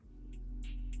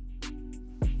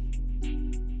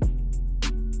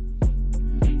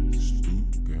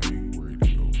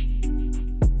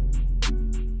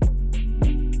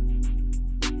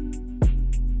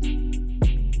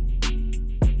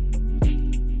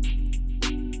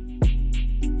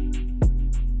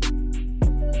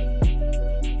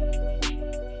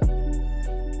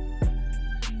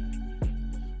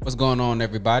going on,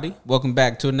 everybody? Welcome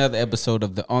back to another episode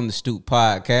of the On the Stoop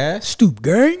podcast. Stoop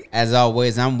gang. As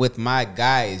always, I'm with my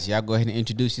guys. Y'all go ahead and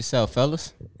introduce yourself,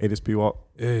 fellas. Hey, this P-Walk.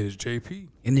 Hey, it's JP.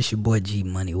 And it's your boy G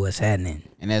Money. What's happening?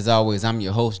 And as always, I'm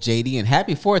your host, JD. And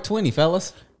happy 420,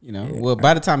 fellas. You know, well,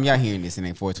 by the time y'all hearing this, it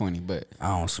ain't 420, but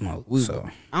I don't smoke, so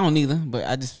I don't either. But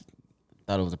I just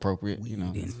thought it was appropriate. You know,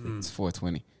 Mm. it's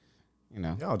 420. You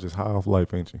know, Y'all just high off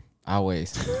life, ain't you?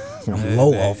 always. I'm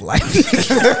low off life.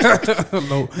 I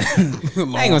ain't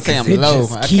gonna say I'm It low.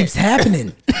 just I keeps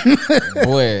happening.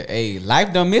 boy, hey,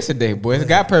 life don't miss a day, boy. It's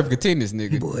got perfect attendance,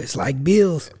 nigga. Boy, it's like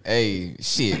bills. Hey,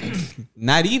 shit.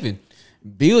 Not even.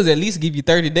 Bills at least give you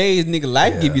 30 days, nigga.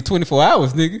 Life give you 24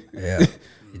 hours, nigga. Yeah,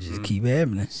 it just keep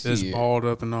happening. Just Shit. balled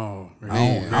up and all.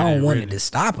 I don't want it to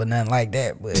stop or nothing like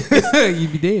that, but You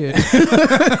be dead.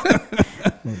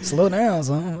 slow down,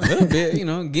 son. A little bit, you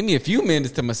know. Give me a few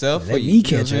minutes to myself. Let for me you,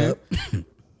 catch you know up.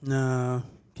 Nah,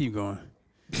 keep going.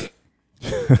 Yeah,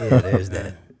 there's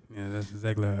that. Yeah, that's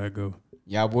exactly how I go.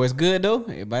 Y'all boys good, though?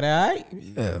 Everybody all right?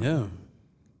 Yeah. Yeah.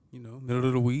 You know, middle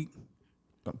of the week.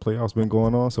 Playoffs been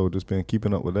going on, so just been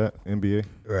keeping up with that. NBA.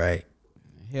 Right.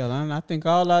 Hell, I think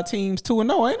all our teams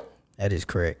 2-0, ain't it? That is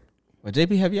correct. Well,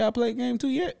 JP, have y'all played game 2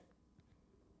 yet?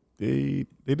 They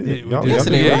did. Yeah, we Y'all- did. y'all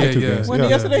Yesterday, did right? two Yeah, games. Wasn't it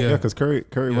yesterday? Yeah, because Curry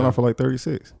went off for like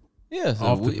 36. Yeah. So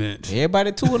Off the bench.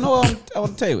 Everybody 2-0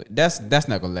 on the table. That's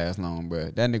not going to last long,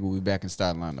 bro. That nigga will be back in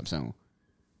starting lineup soon.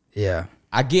 Yeah.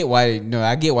 I get why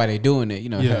they doing it. You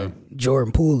know, Yeah. hey,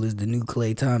 Jordan Poole is the new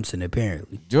Klay Thompson,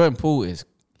 apparently. Jordan Poole is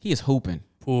hooping.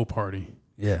 Pool party.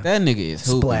 Yeah. That nigga is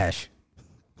hooping. Splash.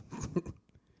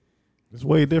 It's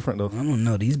way different though. I don't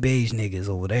know. These beige niggas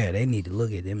over there, they need to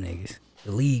look at them niggas.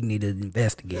 The league need to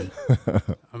investigate.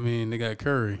 I mean, they got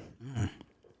Curry.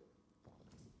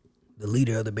 The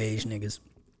leader of the beige niggas.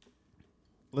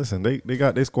 Listen, they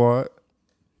got their squad,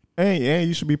 and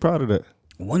you should be proud of that.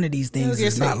 One of these things Yeah,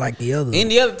 is say, not like the other.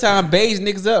 Any other time, beige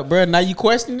niggas up, bro. Now you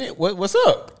question it? What's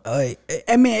up? I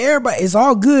mean, everybody, it's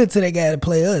all good till they got to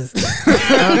play us.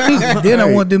 Then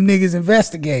I want them niggas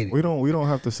investigated. We don't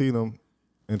have to see them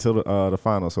until the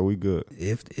final, so we good.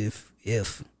 If it's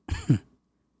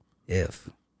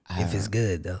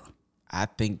good though. I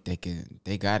think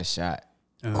they got a shot.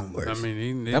 course. I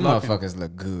mean, they Them locking, motherfuckers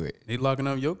look good. they locking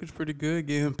up Jokic pretty good,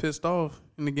 getting him pissed off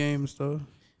in the game and stuff.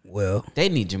 Well, They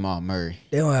need Jamal Murray.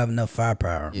 they don't have enough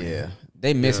firepower. Yeah.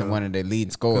 They missing one of their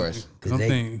leading scorers. Because I'm they-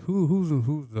 thinking, who's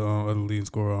the other leading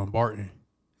scorer on Barton?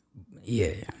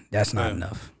 Yeah, that's not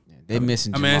enough. They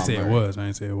missing I Jamal mean, I didn't say it Murray. was. I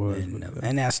didn't say it was.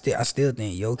 And I still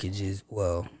think Jokic is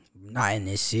not in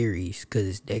this series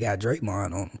because they got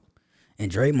Draymond on him,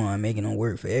 and Draymond making them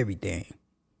work for everything.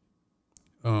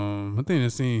 I think I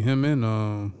seen him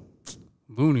and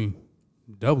Looney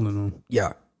doubling them.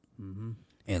 Yeah. Mm-hmm.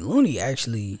 And Looney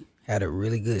actually had a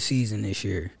really good season this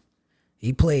year.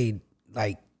 He played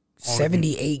like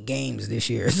 78 games this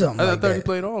year or something I like thought he that.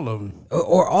 played all of them.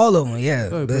 Or all of them, yeah. he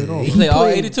But played all. He played all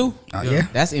 82? Yeah,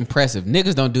 That's impressive.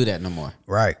 Niggas don't do that no more.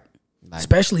 right. Like-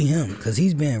 Especially him because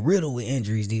he's been riddled with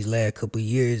injuries these last couple of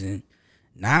years. And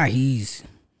now he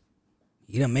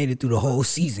done made it through the whole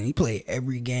season. He played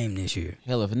every game this year.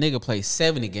 Hell, if a nigga plays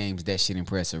 70 games, that shit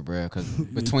impressive, bro. Because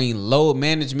between load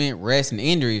management, rest, and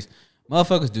injuries,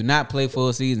 motherfuckers do not play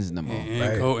full seasons no more.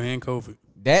 And COVID.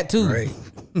 That too. Right.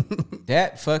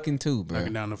 That fucking too, bro.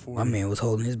 Knocking down the 40. My man was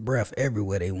holding his breath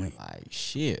everywhere they went. Like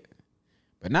shit.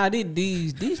 But nah,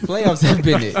 these playoffs have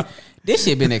been this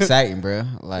shit been exciting, bro.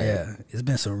 Like Yeah, it's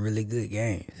been some really good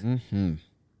games. mhm.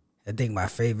 I think my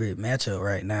favorite matchup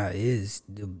right now is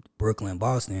the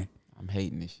Brooklyn-Boston. I'm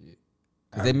hating this shit.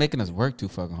 Cause they making us work too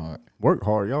fucking hard. Work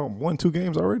hard, y'all won 2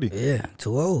 games already. Yeah,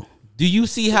 2-0. Do you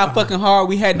see how fucking hard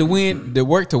we had to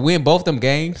work to win both them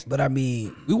games? But I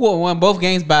mean, We won both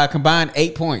games by a combined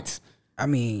 8 points.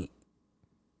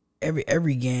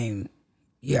 every game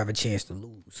you have a chance to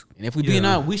lose. And if we being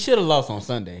honest, we should have lost on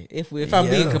Sunday. If I'm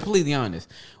being Yeah. completely honest,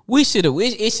 we should have.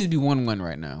 It should be 1-1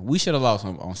 right now. We should have lost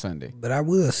on Sunday. But I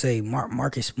will say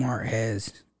Marcus Smart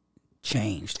has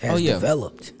changed, has Oh, yeah.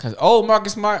 developed. Cause old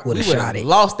Marcus Smart, we Would've would shot have it.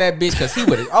 lost that bitch. Cause he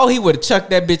would have chucked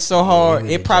that bitch so hard,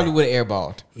 would've it probably would have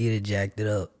airballed. He'd have jacked it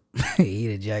up.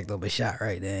 He'd have jacked up a shot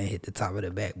right there and hit the top of the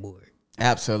backboard.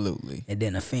 Absolutely. And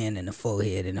then a fan in the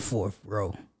forehead in the fourth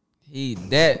row. He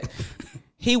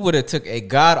would have took a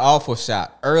god awful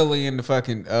shot early in the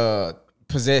fucking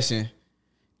possession.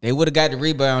 They would have got the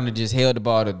rebound and just held the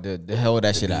ball to hold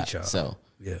that shit out. beat y'all. So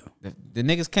Yeah. the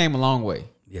niggas came a long way.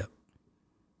 Yep.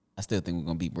 I still think we're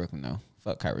gonna beat Brooklyn though.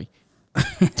 Fuck Kyrie.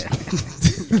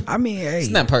 I mean, hey, It's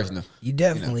not personal. you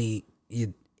definitely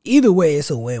either way,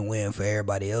 it's a win-win for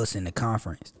everybody else in the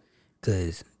conference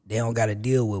because they don't got to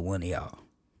deal with one of y'all.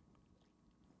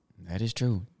 That is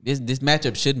true. This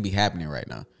matchup shouldn't be happening right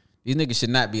now. These niggas should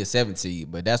not be a 7th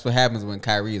seed, but that's what happens when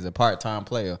Kyrie is a part-time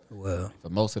player Well, for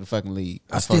most of the fucking league.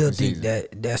 I still think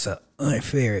that's an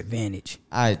unfair advantage.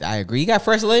 I agree. He got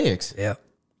fresh legs. Yeah.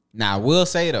 Now, I will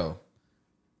say, though,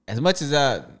 as much as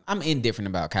I'm indifferent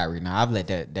about Kyrie now, I've let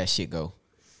that shit go.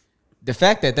 The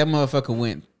fact that motherfucker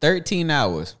went 13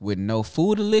 hours with no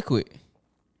food or liquid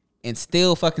and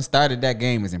still fucking started that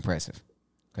game is impressive.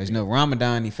 Because,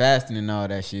 Ramadan, he fasting and all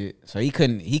that shit. So he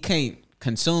can't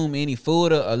consume any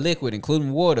food or liquid,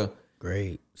 including water.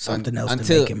 Great. Something else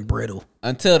to make him brittle.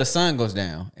 Until the sun goes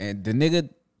down. And the nigga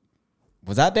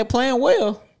was out there playing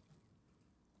well.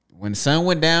 When the sun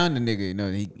went down, the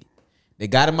nigga, they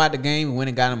got him out the game, went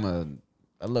and got him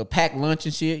a little packed lunch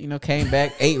and shit, came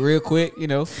back, ate real quick,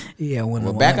 Yeah, when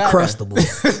Well, the back out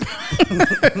Uncrustables.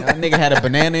 That nigga had a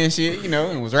banana and shit,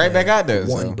 and was right back out there.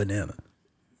 One banana.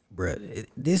 Bruh,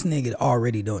 this nigga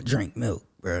already don't drink milk,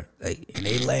 bruh. Like, and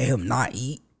they let him not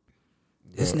eat.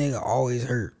 This nigga always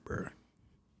hurt, bruh.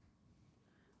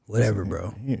 Whatever,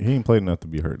 bro. He ain't played enough to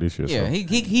be hurt this year. Yeah, so.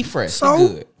 he fresh. So? He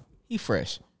good. He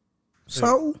fresh.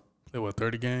 So, Play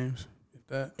 30 games? If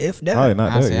that. if that, Probably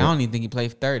not I that say yet. I don't even think he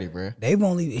played 30, bro.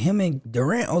 him and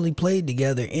Durant only played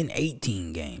together in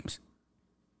 18 games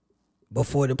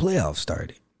before the playoffs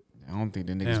started. I don't think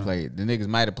the niggas Damn. played. The niggas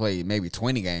might have played maybe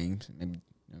 20 games, maybe,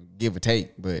 give or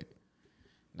take, but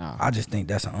nah. I just think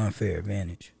that's an unfair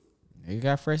advantage. He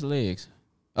got fresh legs.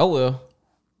 Oh well,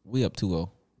 we up 2-0.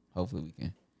 Hopefully we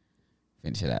can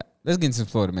finish it out. Let's get into some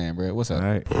Florida man, bro. What's up? All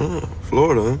right.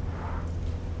 Florida, huh?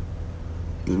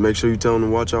 Just make sure you tell them to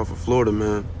watch out for Florida,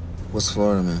 man. What's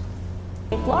Florida, man?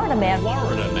 Florida man.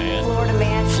 Florida man. Florida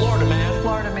man. Florida man.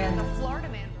 Florida man. The Florida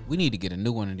man. We need to get a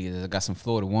new one of these. I got some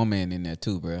Florida woman in there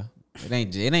too, bro. It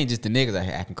ain't just the niggas out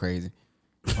here acting crazy.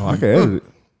 Oh, I can edit it.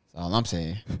 That's all I'm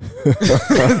saying.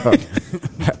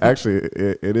 Actually,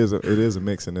 it is a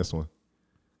mix in this one.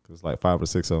 Cause like 5 or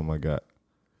 6 of them I got.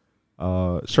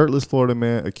 Shirtless Florida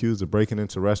man accused of breaking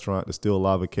into restaurant to steal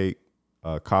lava cake,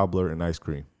 cobbler, and ice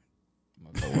cream.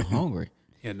 I'm hungry.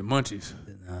 He had the munchies.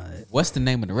 What's the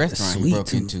name of the restaurant you Sweet broke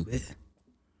tooth, into?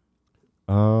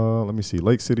 man. Let me see.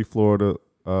 Lake City, Florida.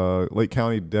 Lake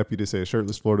County deputy said a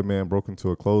shirtless Florida man broke into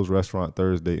a closed restaurant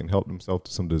Thursday and helped himself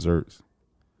to some desserts.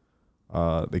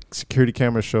 The security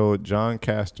camera showed John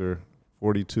Castor,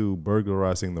 42,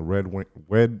 burglarizing the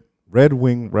Red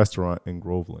Wing restaurant in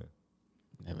Groveland.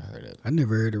 Never heard of it. I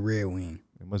never heard of Red Wing.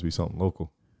 It must be something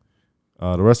local.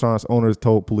 The restaurant's owners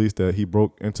told police that he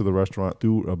broke into the restaurant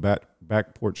through a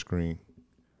back porch screen.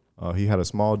 He had a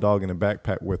small dog in a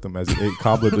backpack with him as he ate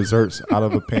cobbler desserts out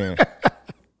of a pan.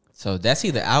 So that's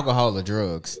either alcohol or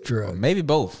drugs. Drugs. Or maybe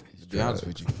both, to be honest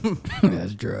with you.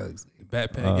 That's drugs.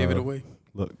 Backpack gave it away.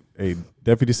 Look, a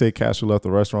deputy say Castro left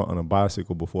the restaurant on a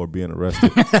bicycle before being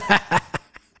arrested.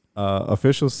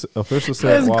 Officials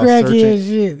said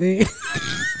shit, man.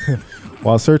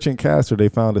 while searching Castro, they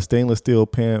found a stainless steel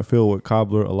pan filled with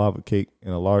cobbler, a lava cake,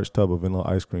 and a large tub of vanilla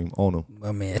ice cream on him.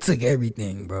 My man took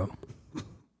everything, bro.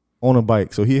 On a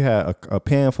bike. So he had a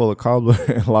pan full of cobbler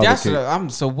and lava That's cake.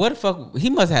 what so what the fuck? He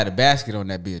must have had a basket on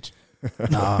that bitch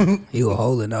Nah, he was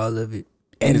holding all of it.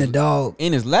 And the dog,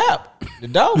 in his lap. The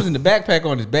dog was in the backpack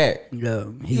on his back, yeah,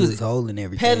 he was holding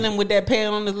everything. pedaling with that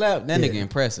pan on his lap. That Yeah. nigga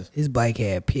impressive. His bike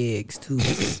had pigs too.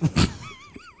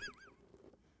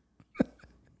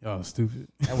 Y'all stupid.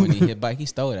 That wasn't even his bike. He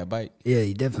stole that bike. Yeah,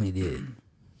 he definitely did.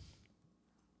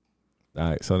 All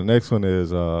right. So the next one is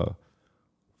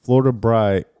Florida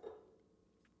bride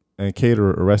and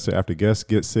caterer arrested after guests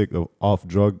get sick off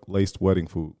drug-laced wedding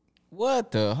food. What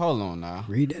the? Hold on now.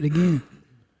 Read that again.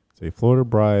 A Florida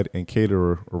bride and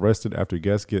caterer arrested after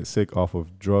guests get sick off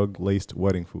of drug-laced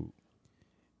wedding food.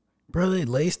 Bro, they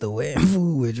laced the wedding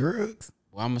food with drugs.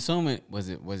 Well, I'm assuming was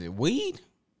it weed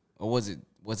or was it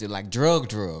like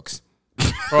drugs?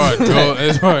 Probably drug.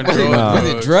 It's probably drug.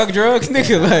 Was it drugs,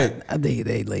 nigga? Like I think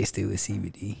they laced it with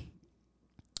CBD.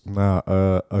 Nah,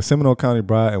 a Seminole County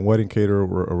bride and wedding caterer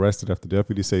were arrested after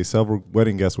deputies say several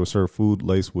wedding guests were served food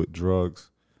laced with drugs.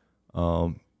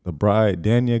 The bride,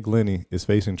 Dania Glennie, is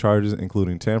facing charges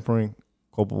including tampering,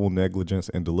 culpable negligence,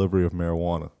 and delivery of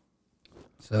marijuana.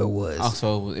 So it was.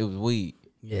 also it was weed.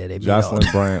 Yeah, they made Jocelyn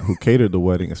Bryant, who catered the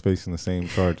wedding, is facing the same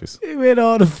charges. they made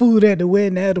all the food at the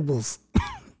wedding edibles.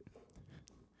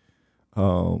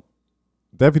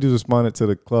 Deputies responded to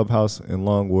the clubhouse in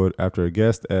Longwood after a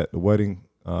guest at the wedding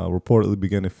reportedly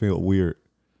began to feel weird.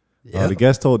 Yeah. The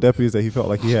guest told deputies that he felt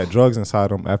like he had drugs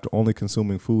inside him after only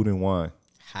consuming food and wine.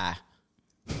 Ha.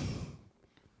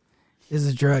 There's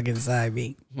a drug inside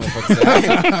me. Motherfucker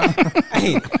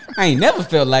said, I ain't never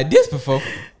felt like this before.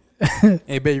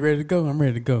 Hey, babe, you ready to go? I'm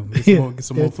ready to go. Get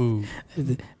some more food.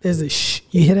 There's a shh.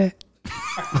 You hear that?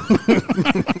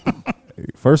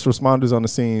 First responders on the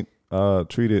scene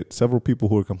treated several people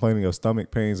who were complaining of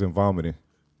stomach pains and vomiting.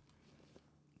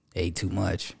 Ate too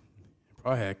much.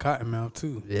 Probably had cotton mouth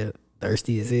too. Yeah.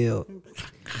 Thirsty as hell.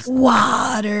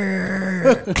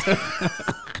 Water.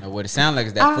 Now, what it sounds like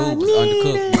is that food was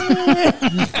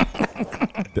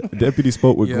undercooked. Deputy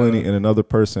spoke with Yeah. Glennie and another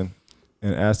person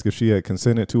and asked if she had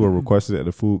consented to or requested that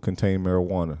the food contain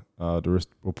marijuana. The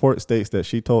report states that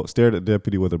she stared at the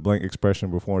deputy with a blank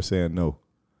expression before saying no.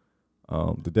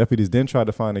 The deputies then tried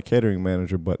to find a catering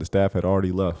manager, but the staff had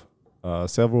already left.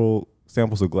 Several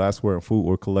samples of glassware and food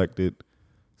were collected,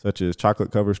 such as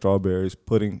chocolate-covered strawberries,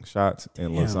 pudding, shots,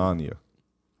 and lasagna.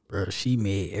 Bro, she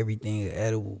made everything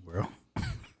edible, bro.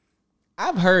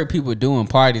 I've heard people doing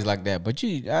parties like that, but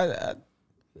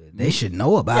They should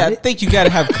know about I it. think you gotta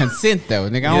have consent though,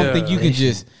 nigga. I don't think you can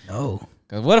just. No.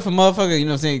 Cause what if a motherfucker, you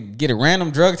know what I'm saying, get a random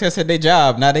drug test at their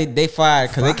job? Now they fired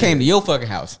because they came to your fucking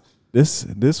house. This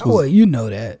Oh, well, was you know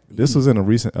that. this was in a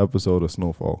recent episode of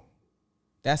Snowfall.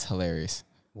 That's hilarious.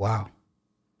 Wow.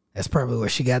 That's probably where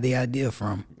she got the idea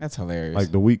from. That's hilarious.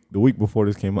 Like the week before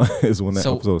this came out is when that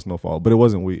So- episode of Snowfall, but it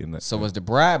wasn't wheat in that. so was the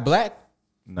bride black?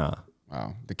 Nah,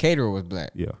 Wow, the caterer was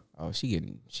black. yeah. Oh, she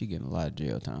getting a lot of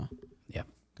jail time Yeah.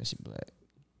 because she black.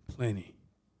 Plenty.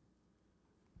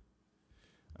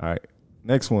 All right,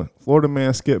 next one. Florida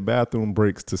man skipped bathroom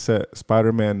breaks to set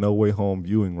Spider-Man No Way Home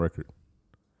viewing record.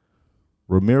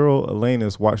 Ramiro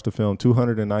Alanis watched the film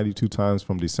 292 times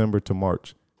from December to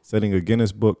March, setting a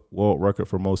Guinness Book World Record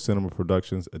for most cinema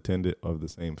productions attended of the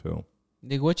same film.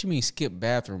 Nigga, what you mean skip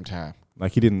bathroom time?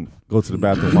 Like he didn't go to the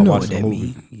bathroom You while know what watching that the movie.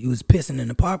 mean. You was pissing in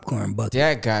the popcorn bucket.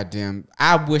 That goddamn.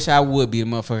 I wish I would be the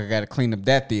motherfucker got to clean up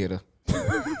that theater.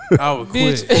 I would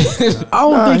quit. Bitch. I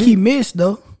don't think he missed,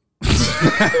 though.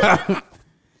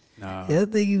 Nah. Yeah, I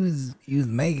think he was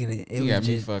making it. It You got was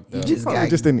me just, fucked you up. just Probably got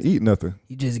just didn't eat nothing.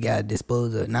 you just got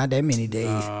disposed of. Not that many days.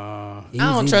 I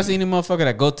don't trust any motherfucker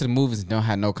that go to the movies and don't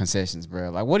have no concessions, bro.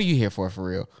 Like, what are you here for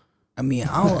real? I mean,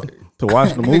 I don't. To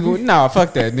watch the movie? Nigga, nah,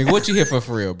 fuck that, nigga. What you here for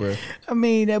real, bro? I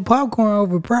mean, that popcorn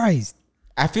overpriced.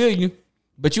 I feel you,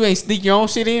 but you ain't sneak your own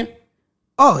shit in.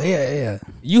 Oh yeah.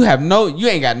 You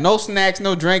ain't got no snacks,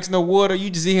 no drinks, no water.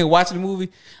 You just in here watching the movie.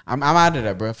 I'm out of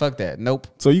that, bro. Fuck that. Nope.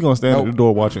 So you gonna stand at Nope. the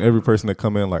door watching every person that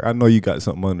come in like, I know you got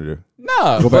something under there.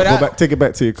 No, Go but back, take it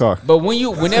back to your car. But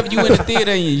whenever you in the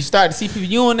theater and you start to see people,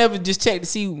 you don't ever just check to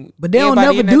see. But they don't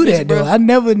everybody never in do bitch, that bro.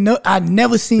 though. I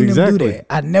never seen them Exactly. do that.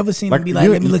 I never seen Like, them be like,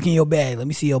 you- let me look in your bag. Let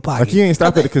me see your pocket. Like you ain't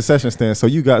stopped at the concession stand, so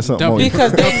you got something Dump on it. you.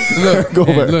 Because they Go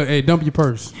Hey, back. look, hey, dump your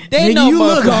purse. they Nigga, know you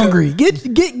look motherfuckers- hungry.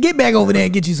 Get back over there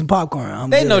and get you some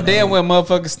popcorn. They know damn well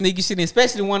motherfuckers sneaky shit, in,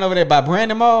 especially the one over there by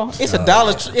Brandon Mall. It's a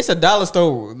dollar. It's a dollar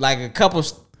store, like a couple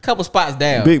spots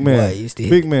down. Big man. Boy, you still-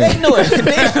 Big They man. know it. They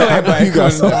know everybody. You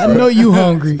got coming. I know you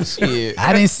hungry. Shit.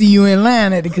 I didn't see you in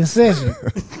line at the concession.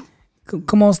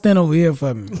 Come on, stand over here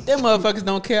for me. Them motherfuckers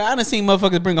don't care. I done seen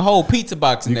motherfuckers bring a whole pizza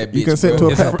box in that bitch. You can sit bro.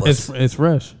 to a Help us. It's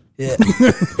fresh. Yeah.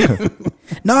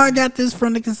 No, I got this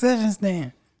from the concession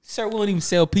stand. Sir, we don't even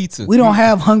sell pizza. We don't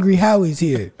have Hungry Howie's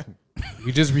here.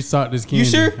 We just restocked this candy. You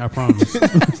sure? I promise.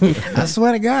 I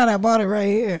swear to God, I bought it right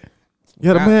here.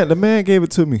 Yeah, the man gave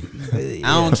it to me.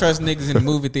 I don't trust niggas in the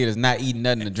movie theaters not eating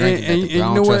nothing to drink. and I you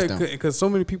don't know trust what? them. Because so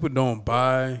many people don't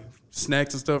buy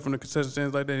snacks and stuff from the concession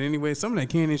stands like that anyway. Some of that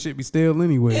candy shit be stale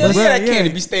anyway. Hell yeah, that Yeah.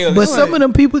 candy be stale. But some of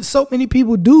them people, so many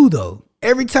people do though.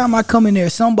 Every time I come in there,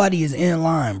 somebody is in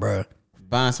line, bro,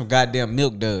 buying some goddamn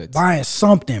milk duds. buying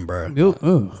something, bro. Milk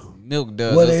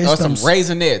duds. Whether Or it's some some-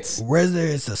 raisinets. Whether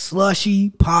it's a slushy,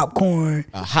 popcorn,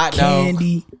 A hot dog.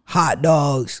 candy, hot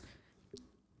dogs,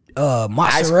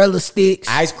 mozzarella sticks.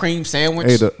 Ice cream sandwich.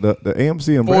 Hey, the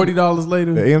AMC and Brandon, $40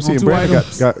 later. the AMC on and two Brandon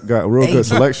items. got real good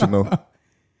selection though.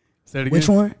 Say it again. Which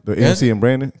one? The Yeah. AMC and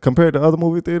Brandon compared to other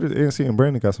movie theaters, AMC and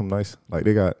Brandon got some nice. Like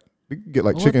they can get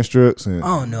like chicken strips and I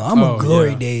don't know. I'm Oh, a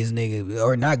Glory yeah. Days nigga,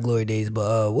 or not Glory Days,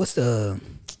 but what's the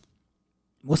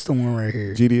one right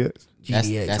here? GDX.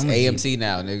 GDX. That's I'm a AMC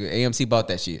now, nigga. AMC bought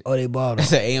that shit. Oh, they bought That's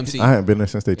them. an AMC. I haven't been there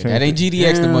since they changed. That ain't it.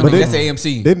 GDX no more. But nigga. they- That's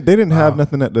AMC. They didn't have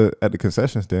nothing at the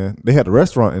concession stand. They had a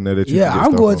restaurant in there that you. Yeah, could get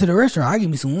I'm stuff going from. to the restaurant. I give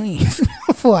me some wings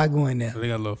before I go in there. They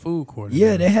got a little food court. in Yeah,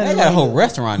 there. they had They got a whole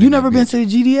restaurant. You in that never been bitch. to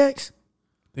the GDX?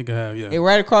 I think I have, yeah. It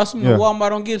right across from Yeah. the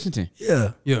Walmart on Gibsonton.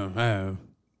 Yeah. Yeah, I have.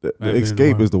 The I've been in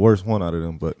Escape one. is the worst one out of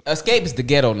them, but Escape is the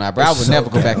ghetto now, bro. I would so never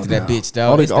go back to that ghetto bitch,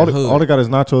 dog. all they, It's the all, hood. they, all they got is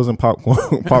nachos and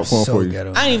popcorn So for you.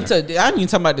 ghetto. I ain't even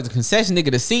talking about the concession, nigga.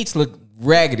 The seats look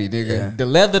raggedy, nigga. The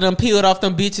leather done peeled off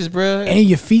them bitches, bro. And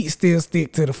your feet still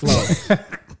stick to the floor.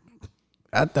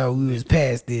 I thought we was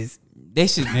past this. They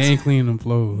should. They ain't cleaning them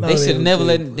floors. No. They they should don't never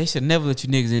clean let. They should never let you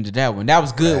niggas into that one. That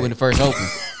was good when it first opened.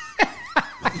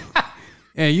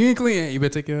 Yeah, you ain't clean. You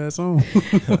better take your ass home.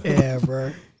 Yeah,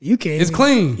 bro. You can't. It's even,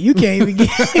 clean. You can't even get.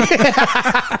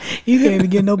 You can't even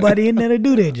get nobody in there to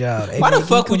do their job. Hey, Why man, the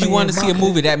fuck can would come you in want to and see a mock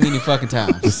movie that many fucking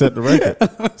times? To set the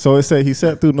record. So it said he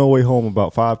sat through No Way Home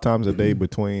about 5 times a day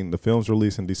between the film's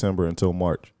release in December until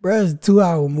March. Bro, it's a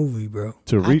 2-hour movie, bro.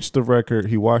 To reach the record,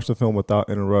 he watched the film without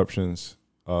interruptions,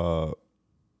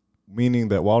 meaning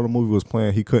that while the movie was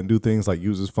playing, he couldn't do things like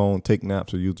use his phone, take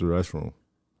naps, or use the restroom.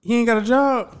 He ain't got a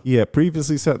job. He had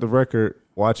previously set the record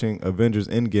watching Avengers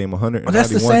Endgame 191 Oh, that's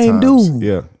the same times. dude.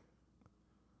 Yeah.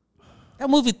 That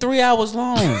movie 3 hours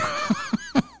long.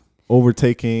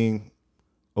 Overtaking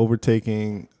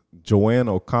Joanne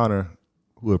O'Connor,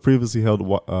 who had previously held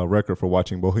a record for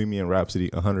watching Bohemian Rhapsody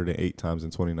 108 times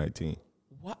in 2019.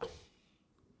 What?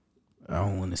 I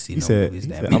don't want to see He no said, movies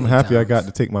that "I'm many happy I times. got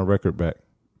to take my record back."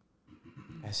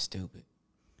 That's stupid.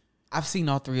 I've seen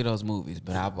all 3 of those movies,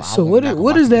 but So what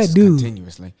does that do?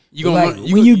 Continuously. You gonna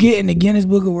Like, when you get in the Guinness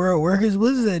Book of World Records, what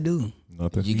does that do?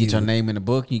 Nothing. You get your name in the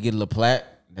book, you get a little plaque.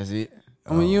 That's it.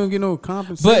 I mean, you don't get no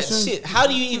compensation. But shit, how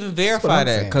do you even verify I'm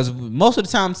that? saying. Because most of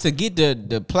the times to get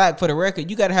the plaque for the record,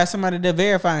 you got to have somebody that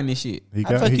verifying this shit. He How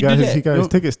the got, fuck he you got, do his, that? he got his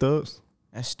Nope. ticket stubs.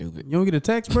 That's stupid. You don't get a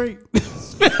tax break.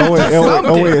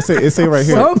 Oh wait, it say right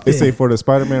here. Something. It say for the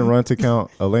Spider-Man run to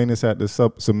count, Alanis had to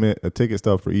submit a ticket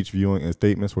stub for each viewing, and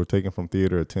statements were taken from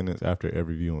theater attendants after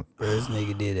every viewing. Bro, this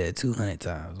nigga did that 200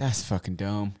 times. That's fucking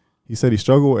dumb. He said he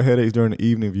struggled with headaches during the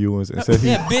evening viewings, and said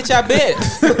Yeah, bitch, I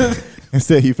bet. and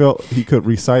said he felt he could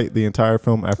recite the entire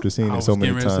film after seeing I it was so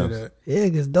many getting ready to say times. that. Yeah,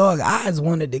 because dog eyes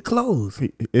wanted to close.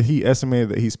 He estimated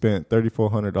that he spent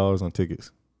 $3,400 on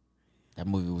tickets. That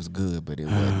movie was good, but it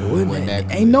wasn't that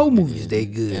good. Ain't no movies they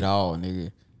good. at all,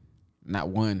 nigga. Not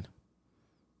one.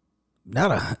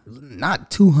 Not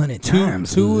 200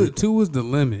 times. good. Two is the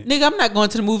limit. Nigga, I'm not going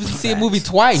to the movies to see a movie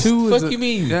twice. Fuck you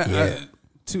mean? Yeah.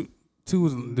 Two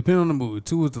is depending on the movie.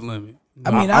 2 is the limit.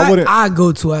 I mean, I wouldn't- I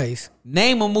go twice.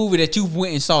 Name a movie that you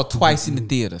went and saw twice in the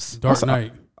theaters. Dark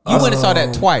Knight. You went and saw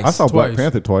that twice. I saw Black Twice.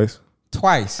 Panther twice.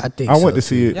 twice. I think I so, went to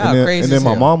see too. it, Y'all and crazy then as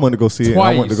my hell. mom wanted to go see it, and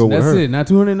I went to go with That's her. it. Not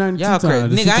 292 Y'all crazy.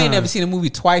 times. Nigga, I ain't never seen a movie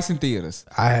twice in theaters.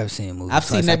 I have seen movies. I've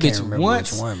seen twice. I that can't bitch remember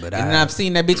once, which one, but and then I've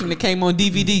seen that bitch when it came on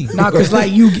DVD. Nah, cause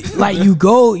you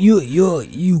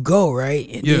go right,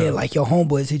 and Yeah. then like your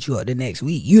homeboys hit you up the next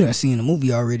week. You done seen the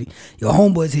movie already. Your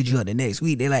homeboys hit you up the next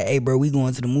week. They like, hey bro, we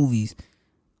going to the movies.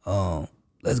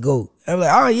 Let's go. I'm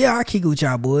like, oh yeah, I'll kick it with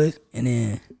y'all boys, and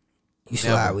then you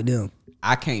slide Never. with them.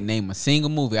 I can't name a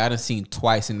single movie I done seen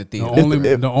twice in the theater.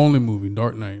 The only movie,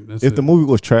 Dark Knight. That's If it. the movie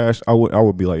was trash, I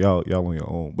would be like, y'all on your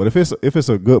own. But if it's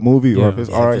a good movie, or Yeah. if it's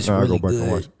Yeah, all if right, it's then I really go back and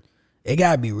good. watch it. It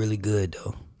gotta be really good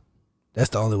though.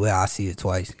 That's the only way I see it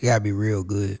twice. It gotta be real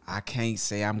good. I can't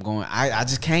say I'm going. I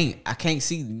just can't. I can't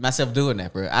see myself doing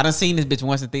that, bro. I done seen this bitch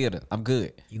once in theater. I'm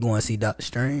good. You going to see Doctor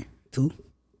Strange too?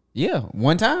 Yeah,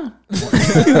 one time. One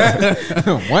time. Yeah, You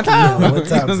know one what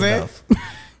time's I'm saying? enough.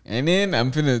 And then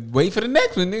I'm finna wait for the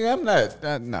next one, nigga. I'm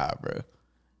not. Nah, bro.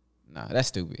 Nah, that's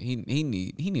stupid. He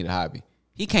need a hobby.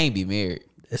 He can't be married.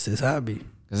 That's his hobby.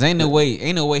 Cause ain't no way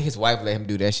his wife let him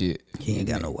do that shit. He ain't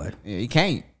got no wife. Yeah, he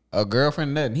can't. A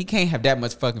girlfriend, nothing. He can't have that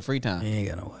much fucking free time He ain't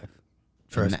got no wife. and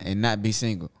Trust not, and not be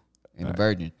single and a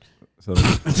virgin. So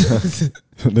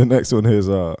the next one is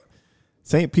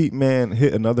St. Pete man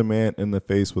hit another man in the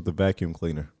face with a vacuum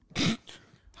cleaner.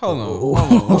 Hold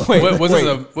on. Wait, What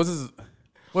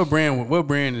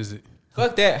brand is it?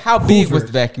 fuck that. How big was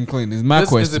the vacuum cleaner? Is my Is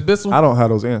question. it Bissell? I don't have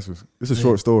those answers. It's a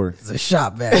short story. It's a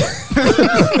shop vac.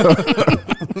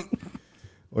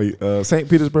 St.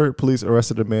 Petersburg police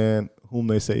arrested a man whom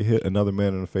they say hit another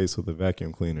man in the face with a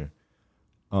vacuum cleaner.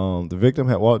 The victim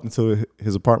had walked into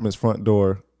his apartment's front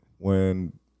door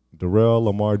when Darrell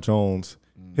Lamar Jones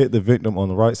hit the victim on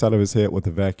the right side of his head with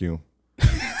a vacuum.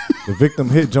 The victim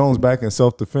hit Jones back in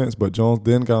self-defense, but Jones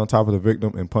then got on top of the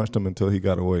victim and punched him until he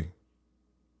got away.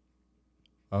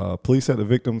 Police said the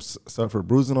victim suffered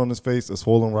bruising on his face, a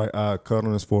swollen right eye, a cut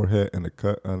on his forehead, and a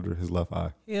cut under his left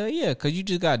eye. Hell yeah, because you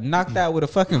just got knocked out with a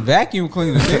fucking vacuum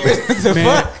cleaner. Nigga. What the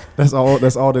fuck? That's all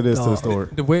that is to the story.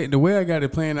 The way I got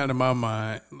it playing out in my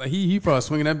mind, like he probably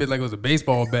swinging that bitch like it was a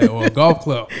baseball bat or a golf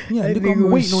club. Yeah, That nigga, I'm nigga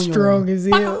was waiting on you. strong as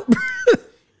hell.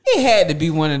 It had to be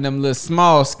one of them little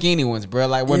small skinny ones, bro.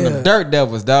 Like one of them dirt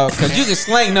devils, dog. Because you can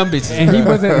slang them bitches. And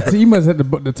he must have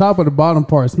the top of the bottom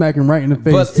part smack him right in the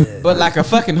face. But like a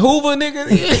fucking Hoover, nigga.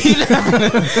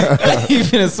 You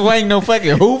finna swing no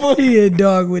fucking Hoover? He a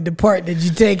dog with the part that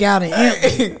you take out and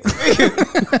empty.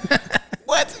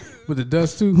 What? With the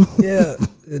dust too. Yeah,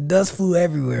 the dust flew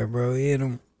everywhere, bro. He hit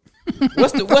him.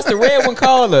 What's the red one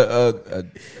called?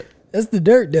 That's the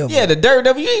Dirt Devil. Yeah, the Dirt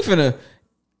Devil. You ain't finna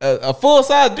a full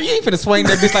size. You ain't finna swing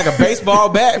that bitch like a baseball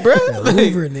bat, bro. Like,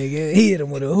 Hoover, nigga. He hit him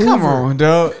with a Hoover. come on,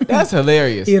 dog. That's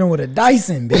hilarious. He hit him with a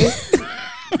Dyson, bitch.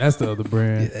 That's the other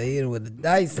brand. He hit him with a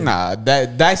Dyson. Nah,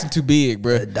 that Dyson too big,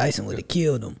 bro. The Dyson would have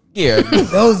killed him. Yeah,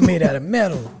 Those made out of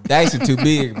metal. Dyson too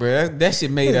big, bro. That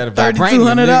shit made out of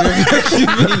 $3,200.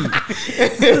 vibranium.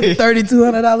 Nigga.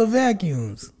 $3,200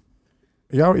 vacuums.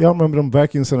 Y'all remember them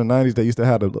vacuums in the 90s that used to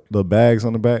have the bags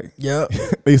on the back? Yep.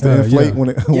 They used to inflate yeah. when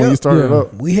Yep. you started Yeah.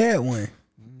 up. We had one.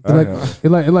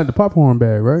 It like the popcorn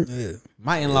bag, right? Yeah.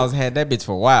 My in-laws had that bitch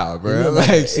for a while, It bro. looked Like,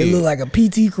 like, shit. it looked like a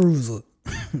PT Cruiser.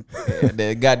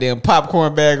 That goddamn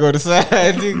popcorn bag on the side.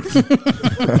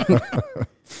 Nigga.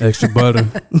 Extra butter.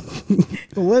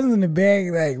 It wasn't the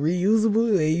bag like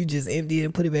reusable, and you just empty it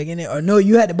and put it back in there. Or no,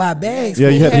 you had to buy bags. Yeah,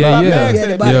 for you it. had to buy Yeah, bags. You had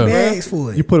to buy Yeah. bags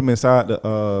for it, You put them inside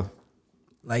the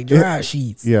like dry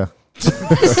sheets. yeah.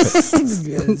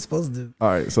 It's supposed to. All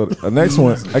right, so the next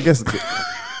one, I guess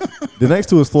the next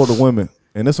two is Florida women,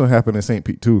 and this one happened in St.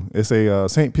 Pete too. It's a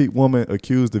St. Pete woman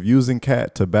accused of using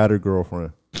cat to batter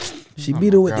girlfriend. She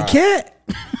beat her with the cat.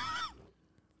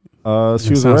 She was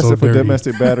sounds so arrested for dirty.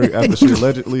 domestic battery after she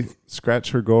allegedly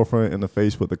scratched her girlfriend in the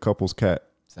face with the couple's cat.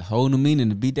 It's a whole new meaning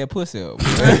to beat that pussy up.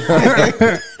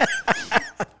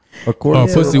 According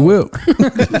to Pussy whip.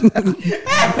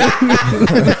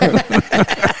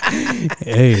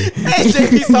 Hey, Hey,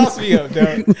 JP sauce me up,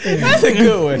 dog. That's a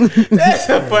good one. That's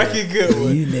a fucking good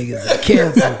one. You niggas are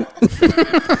careful.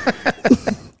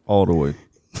 all the way.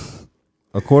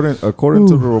 According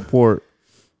to the report,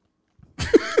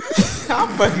 I'm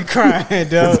fucking crying,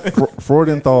 dog.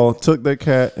 Freudenthal took their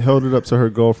cat, held it up to her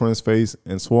girlfriend's face,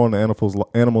 and swore on the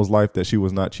animal's life that she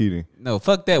was not cheating. No,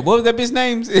 fuck that. What was that bitch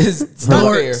name? Is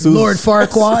stop there. Lord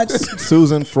Farquaad.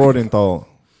 Susan Freudenthal.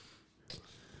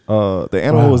 The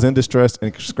animal was in distress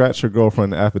and scratched her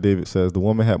girlfriend. The affidavit says the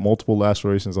woman had multiple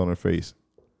lacerations on her face.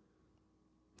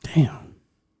 damn.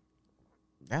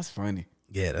 That's funny.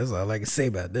 Yeah, that's all I can say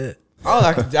about that.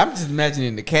 I'm just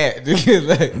imagining the cat.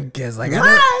 Like, Cause like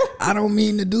I don't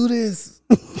mean to do this.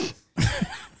 But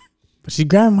she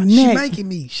grabbed my She neck. making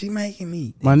me.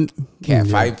 My cat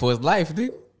fighting for his life,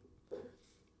 dude.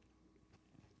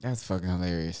 That's fucking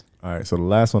hilarious. All right, so the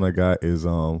last one I got is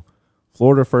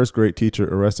Florida first grade teacher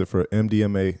arrested for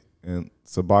MDMA and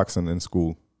Suboxone in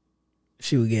school.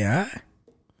 She was getting high.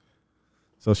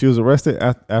 So she was arrested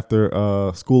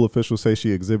after school officials say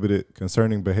she exhibited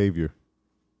concerning behavior.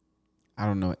 I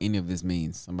don't know what any of this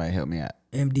means. Somebody help me out.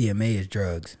 MDMA is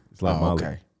drugs. It's like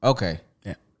Molly. Okay.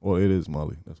 Well, it is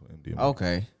Molly. That's what MDMA.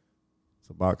 Okay.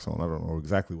 Suboxone. I don't know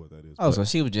exactly what that is. Oh, so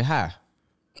she was just high.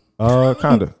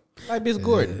 Kind of. Like Miss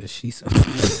Gordon. She's.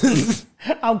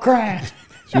 I'm crying.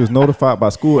 She was notified by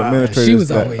school administrators she was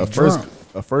that always a drunk.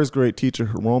 first grade teacher,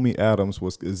 Romy Adams,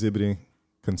 was exhibiting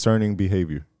concerning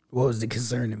behavior. What was the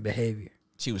concerning behavior?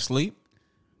 She was asleep.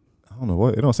 I don't know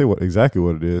what. It don't say exactly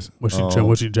what it is. Was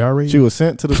she gyrating? She was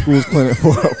sent to the school's clinic for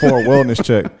a wellness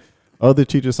check. Other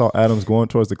teachers saw Adams going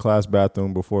towards the class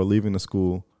bathroom before leaving the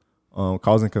school,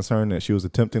 causing concern that she was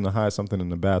attempting to hide something in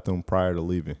the bathroom prior to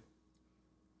leaving.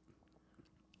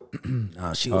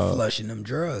 No, she was flushing them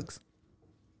drugs.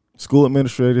 School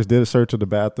administrators did a search of the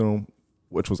bathroom,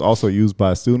 which was also used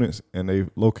by students, and they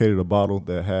located a bottle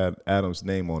that had Adams'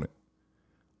 name on it.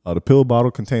 The pill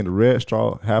bottle contained a red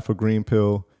straw, half a green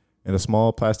pill, and a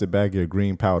small plastic baggie of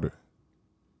green powder.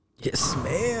 It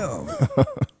smell.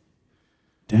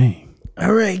 Dang.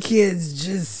 All right, kids,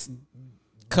 just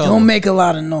Color. don't make a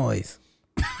lot of noise.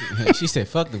 She said,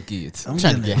 "Fuck them kids. I'm I'm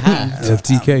trying to gonna- get high."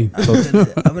 FTK.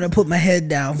 I'm gonna put my head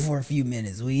down for a few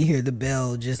minutes. When you hear the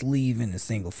bell, just leave in a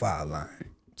single file line.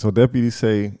 So deputies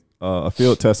say a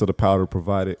field test of the powder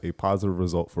provided a positive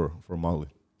result for Molly.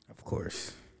 Of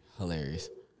course. Hilarious.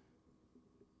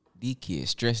 These kids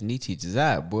stressing these teachers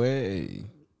out, boy.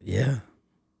 Yeah.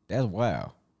 That's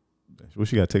wild. What,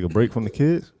 she got to take a break from the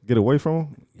kids? Get away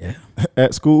from Yeah. them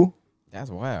at school? That's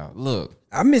wild. Look,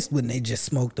 I missed when they just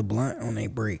smoked the blunt on their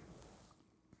break.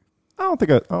 I don't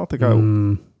think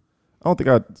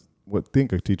I would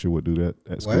think a teacher would do that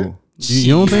at school.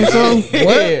 You don't think so?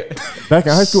 what? Back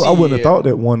in high school, I wouldn't have Shit. thought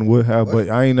that one would have, but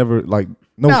I ain't never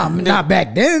Nah, not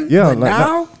back then. Yeah, but like,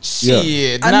 now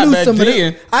Shit, I not knew back some then. of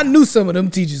them. I knew some of them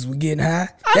teachers were getting high.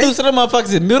 I knew some of them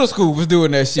motherfuckers in middle school was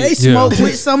doing that They shit. smoked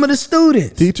with some of the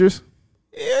students. teachers.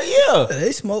 Yeah.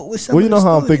 They smoked with some. Well, you of know the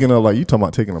how I'm students. thinking of, like, you talking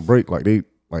about taking a break, like they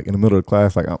like in the middle of the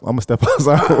class, like I'm gonna step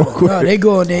outside real quick. No, they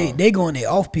go on their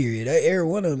off period. Every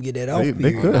one of them get that off They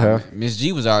period. could have. Miss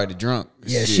G was already drunk.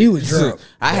 Yeah, Shit. she was drunk.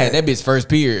 I had that bitch first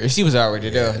period. She was already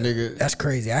there, nigga. That's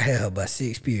crazy. I had her by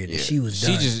 6th period. And she was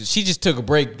She done. just took a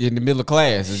break in the middle of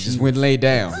class and just went and laid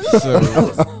down. So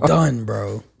Done,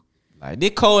 bro. like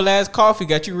this cold ass coffee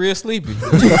got you real sleepy. It's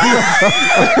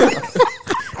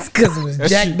because it was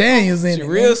Jack Daniels in She it.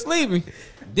 real man. sleepy.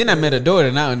 Then I met her daughter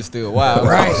and I understood why. I was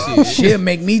Right. like, shit. She'll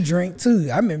make me drink too.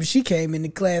 I remember she came into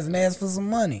class and asked for some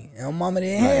money. And her mama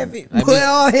didn't have it. Like, Boy,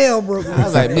 all hell broke loose. I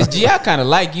was like, Miss G, I kind of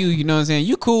like you. You know what I'm saying?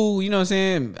 You cool. You know what I'm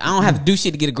saying? I don't have to do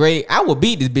shit to get a grade. I will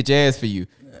beat this bitch ass for you.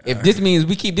 If this means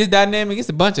we keep this dynamic, it's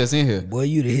a bunch of us in here. Boy,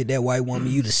 you'd have hit that white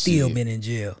woman, you'd have still been in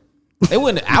jail. I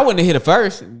wouldn't have hit her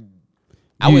first.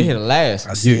 I wouldn't hit her last.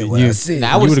 I said what I said. Nah,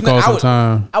 I You would've would have called some snuck-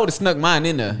 time. I would have snuck mine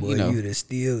in there. Boy, You know, you'd have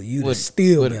still Would-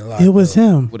 been locked up.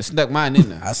 him. would have snuck mine in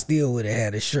there. I still would have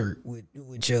had a shirt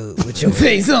with your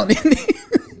face on it.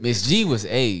 Miss G was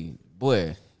a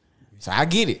boy. So I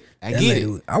get it. I That get lady it.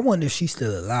 was- I wonder if she's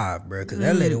still alive, bro. Because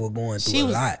that lady was going through She a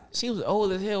was lot. she was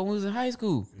old as hell when we was in high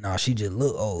school. No, she just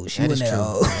looked old. She That is wasn't true. that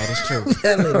old. That is true.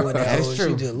 That lady wasn't that That old. is true.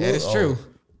 She just That looked is true. old.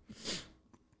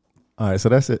 All right, so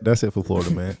that's it. That's it for Florida,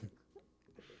 man.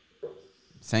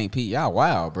 St. Pete, y'all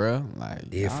wild, bro. Like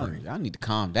Different. Y'all need to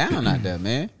calm down out there,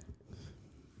 man.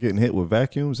 Getting hit with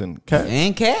vacuums and cats.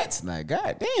 And cats, like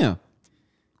goddamn.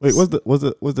 Wait, was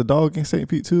the dog in St.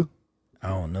 Pete too? I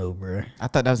don't know, bro. I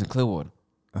thought that was in Clearwater.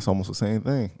 That's almost the same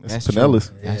thing. That's True.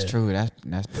 Pinellas. That's true.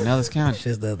 That's Pinellas County. It's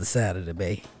just the other side of the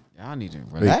bay. Y'all need to Hey,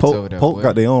 relax over there. Polk boy.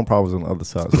 got their own problems on the other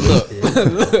side.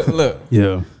 So look,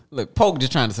 Yeah. look. Polk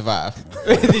just trying to survive.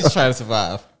 He's just trying to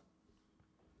survive.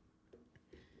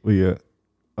 well, yeah.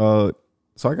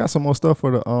 So I got some more stuff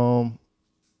for the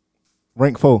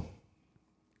rank 4.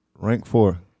 Rank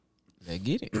 4. They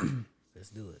get it. Let's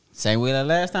do it. Same way that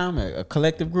last time, a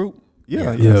collective group.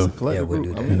 Yeah, Yeah. it's a collective Yeah, we'll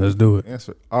group. do I that. mean, Let's do it.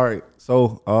 answer. All right.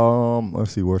 So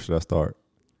let's see. Where should I start?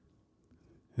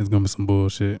 It's gonna be some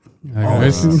bullshit. I Oh,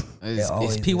 guess. Is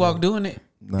always P Walk doing it?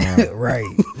 Nah. Right.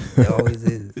 It always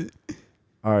is.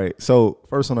 All right. So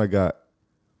first one I got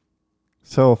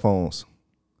cell phones,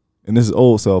 and this is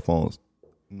old cell phones.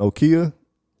 Nokia,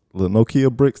 the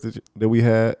Nokia bricks that we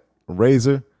had,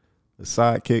 Razor, the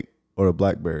Sidekick, or the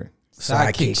BlackBerry.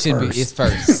 Sidekick should first. be. It's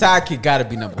first. Sidekick got to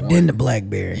be number one. Then the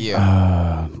BlackBerry.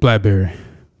 Yeah. Blackberry.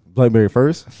 BlackBerry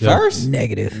first. First?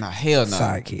 Negative. Nah, hell no.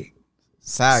 Sidekick.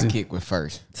 Was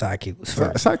first. Sidekick was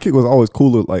first. Sidekick was always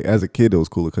cooler. Like as a kid, it was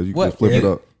cooler because you What? could flip it Yeah.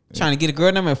 up. Trying to get a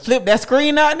girl number and flip that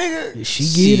screen out, nigga. She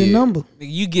give you the Shit. number.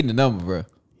 Nigga, you getting the number, bro.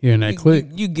 Hearing that click.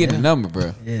 You getting the number,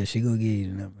 bro. Yeah, she gonna give you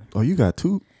the number. Oh, you got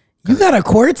two. You got a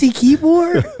QWERTY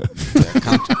keyboard?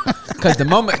 Cause the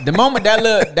moment that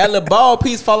little ball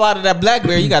piece fall out of that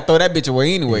BlackBerry, you gotta throw that bitch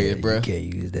away anyways, bro. You You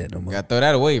can't use that no more. gotta throw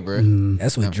that away, bro.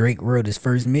 That's what Drake wrote his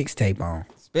first mixtape on.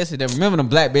 Especially them. Remember them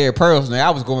BlackBerry Pearls? Man, I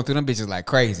was going through them bitches like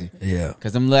crazy. Yeah.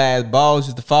 Cause them little ass balls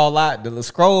used to fall out. The little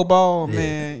scroll ball,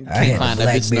 man. You I can't had find the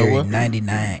that bitch BlackBerry nowhere.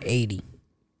 9980.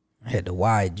 I had the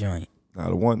wide joint. Now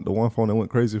the one phone that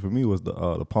went crazy for me was the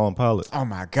Palm Pilot Oh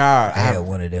my god. I had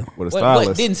one of them. with a What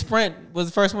stylus. didn't Sprint was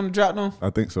the first one to drop them? I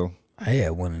think so. I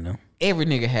had one of them. Every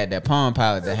nigga had that Palm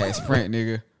Pilot that had Sprint,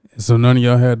 nigga. So none of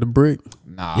y'all had the brick.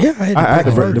 Nah. Yeah, I had I had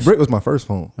the brick the first. brick was my first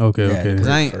phone. Okay, Yeah, okay.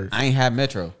 Cause First. I ain't have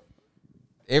Metro.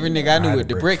 Every nigga I knew had with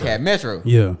the the brick brick had Metro.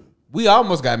 Yeah. We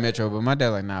almost got Metro, but my dad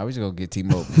like, nah, we just gonna get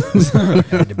T-Mobile. I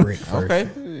had the brick first. Okay,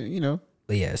 you know.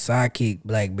 But yeah, Sidekick,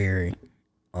 BlackBerry,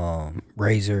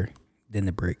 Razor, then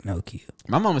the brick Nokia.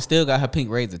 My mama still got her pink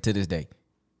Razor to this day.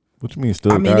 What you mean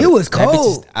still? I mean, got it was That bitch is-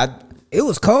 cold. I It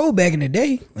was cold back in the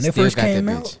day when it still first got came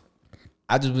that out. bitch.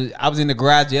 I was in the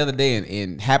garage the other day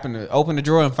and happened to open the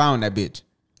drawer and found that bitch.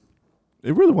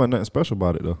 It really wasn't nothing special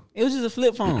about it though. It was just a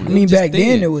flip phone. I mean, back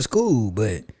then it was cool,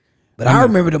 but I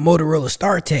remember the Motorola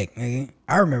StarTech, nigga.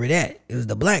 I remember that. It was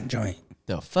the black joint.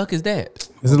 The fuck is that?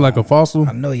 Is it like a fossil?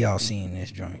 I know y'all seen this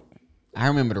joint. I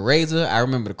remember the Razor. I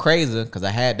remember the Crazer because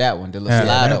I had that one. The little Yeah,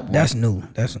 slide up one. That's new.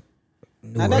 That's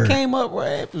Now newer. that came up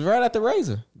right. It was right after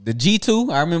Razor. The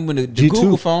G2. I remember the G2?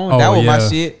 Google phone. Oh, that was my yeah.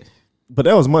 shit. But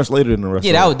that was much later than the rest.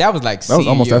 Yeah, of that was like that was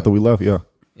almost senior. after we left. Yeah.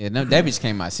 Yeah, no, that bitch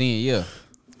came out senior year.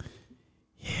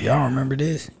 Y'all remember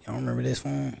this? Y'all remember this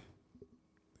phone?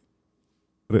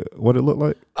 What it looked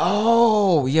like?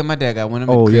 Oh yeah, my dad got one of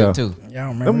them Oh, in the crib yeah. too. Y'all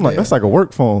remember I'm like, that? that's like a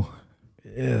work phone.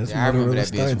 Yeah, Yeah, I remember that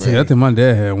bitch, bro. Yeah, I think my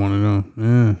dad had one of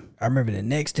them. I remember the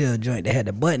Nextel joint that had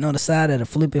the button on the side that'll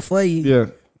flip it for you. Yeah.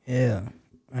 Yeah.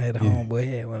 I had a homeboy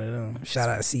had one of them. Shout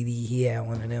out CD, he had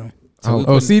one of them. So we Oh,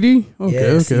 putting- CD? Okay, Yeah,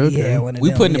 okay, CD okay. had one of We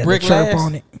them. putting He the had brick chirp last?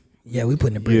 on it. Yeah, we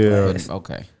putting the brick Yeah. last.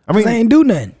 Okay. I They mean, ain't do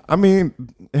nothing.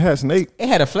 it had snake, It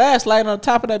had a flashlight on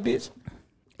top of that bitch.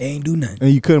 They ain't do nothing.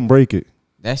 and you couldn't break it.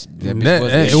 That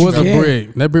bitch It was a Yeah.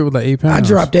 brick. That brick was like 8 pounds. I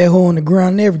dropped that hole on the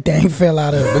ground and everything fell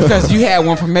out of it. because you had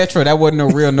one from Metro. That wasn't no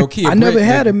real Nokia. I never brick,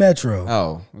 had a nigga. Metro.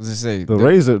 Oh, I was just say The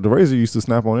razor used to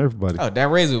snap on everybody. Oh, that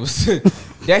razor was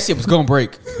that shit was gonna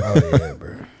break. Oh yeah,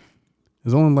 bro.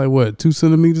 It's only like what 2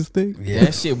 centimeters thick. Yeah,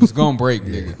 That shit was gonna break,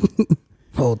 nigga.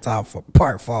 whole top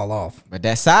part fall off. But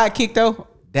that side kick though,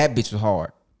 that bitch was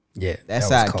hard. Yeah, That was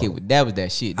side cold. kick, that was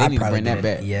that shit. They I need to probably bring that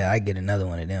get back. Yeah, I get another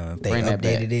one of them if they Bring that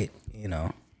back. updated it. You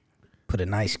know, put a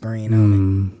nice screen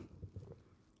on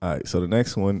All right, so the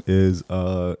next one is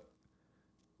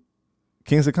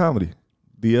Kings of Comedy.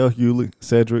 D.L. Hewlett,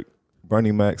 Cedric,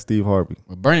 Bernie Mac, Steve Harvey.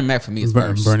 But Bernie Mac for me is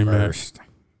first. Bernie it Mac, first.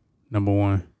 number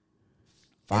 1.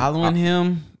 Following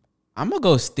him, I'm gonna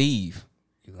go Steve.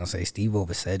 You gonna say Steve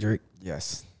over Cedric?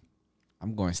 Yes,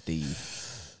 I'm going Steve.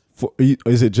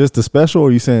 Is it just the special, or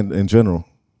are you saying in general?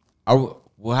 Are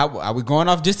we going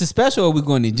off just the special, or are we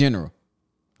going in general?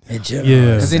 In general,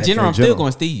 Yeah. Because in general, I'm still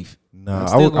going Steve. Nah, I'm I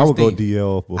still would going go Steve.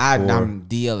 DL before. I'm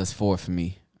DL is 4 for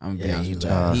me. I'm gonna be Yeah, honest he with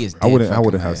last. y'all. He is. I wouldn't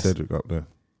fucking have last. Cedric up there.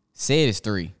 Said is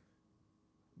 3,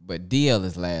 but DL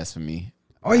is last for me.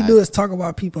 all you do is talk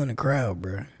about people in the crowd,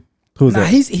 bro. Who's Nah, that?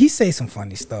 he say some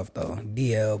funny stuff though.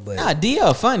 DL, but Nah,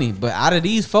 DL funny, but out of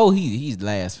these 4, he's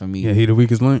last for me. Yeah, he the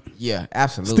weakest link. Yeah,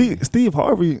 absolutely. Steve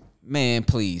Harvey. Man,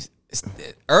 please.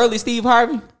 Early Steve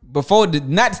Harvey, before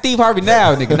not Steve Harvey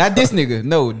now, nigga, not this nigga.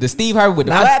 No, the Steve Harvey with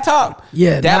the flat top.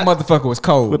 Yeah, that not- motherfucker was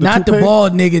cold. With not the toupee?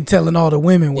 bald nigga telling all the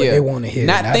women what they want to hear.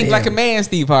 Not think like a him. man,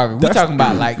 Steve Harvey. We talking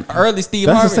about like early Steve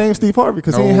That's Harvey. the same Steve Harvey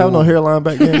because he ain't have no No. hairline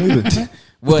back then either.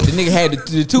 Well, the nigga had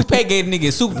the toupee gave the nigga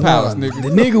superpowers, The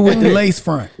nigga. nigga with the lace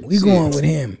front. We going with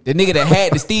him. The nigga that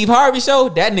had the Steve Harvey show,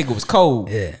 that nigga was cold.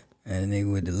 Yeah. And the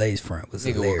nigga with the lace front was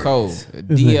Nigga hilarious. was cold.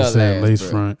 This nigga DL said last, lace bro.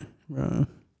 front. Bro.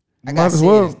 I Might got as Sid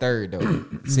well. as 3rd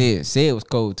though. Sid was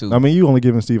cold too. I mean, you only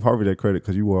giving Steve Harvey that credit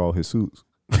because you wore all his suits.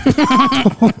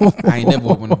 I ain't never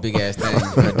wore one of the big ass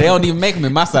things. Bro. They don't even make them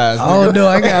in my size. Oh nigga. no,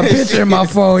 I got a picture in my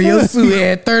phone. Your suit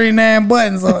had 39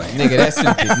 buttons on it. Nigga, that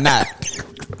suit did not.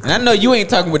 And I know you ain't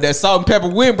talking with that salt and pepper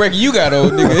windbreaker you got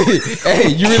on, nigga. Hey,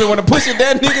 you really want to push it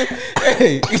down,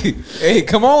 nigga? Hey,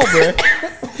 come on, bro.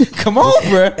 Come on,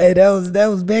 bro. Hey, that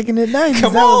was back in the 90s.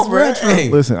 Come that was on, bro. retro. Hey,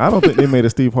 Listen, I don't think they made a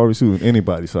Steve Harvey suit in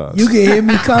anybody's size. You can hear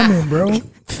me coming, bro.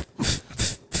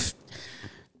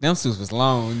 them suits was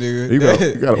long, nigga. You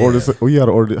got to order. Well, you got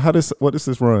to order. What does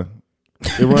this run?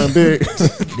 It run big.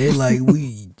 They're like,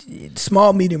 we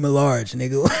small, medium, and large,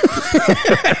 nigga.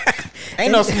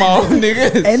 Ain't no small,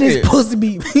 nigga. And it's Shit. supposed to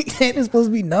be ain't it supposed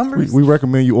to be numbers? We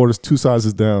recommend you order 2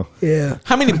 sizes down. Yeah.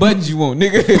 How many buttons you want,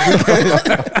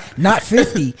 nigga? Not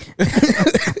 50.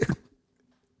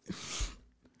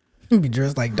 You be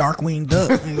dressed like Darkwing Duck.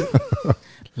 nigga.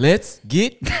 Let's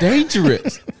get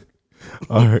dangerous.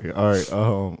 All right.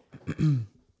 All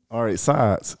right.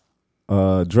 Sides.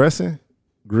 Dressing,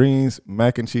 greens,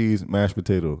 mac and cheese, mashed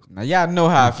potatoes. Now y'all know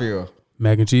how I feel.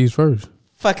 Mac and cheese first.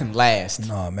 Fucking last.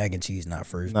 No, mac and cheese not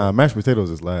first. Nah, mashed potatoes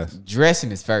is last.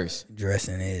 Dressing is first.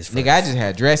 Dressing is first. Nigga, I just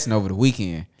had dressing over the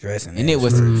weekend. Dressing And it is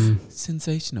was first.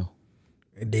 sensational.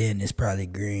 And then it's probably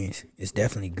greens. It's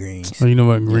definitely greens. Oh, you know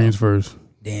what? Greens first.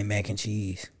 Then mac and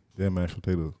cheese. Then mashed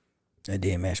potatoes. And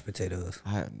then mashed potatoes.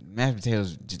 Mashed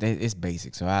potatoes, it's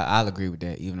basic. So I'll agree with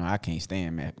that, even though I can't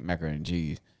stand macaroni and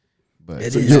cheese. But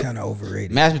It is kind of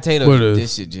overrated. mashed potatoes, What is?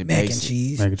 this shit just Mac basic. and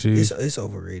cheese. Mac and cheese. It's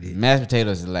overrated. Mashed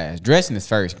potatoes is last. Dressing is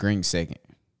first. Greens second.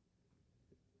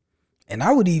 And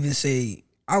I would even say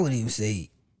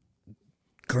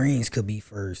greens could be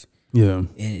first. Yeah.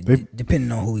 And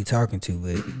depending on who we talking to,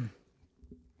 but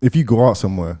If you go out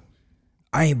somewhere,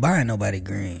 I ain't buying nobody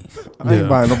greens. I ain't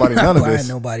buying nobody I'm none not of buying this.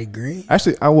 nobody greens.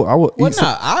 Actually, I will Well, eat some.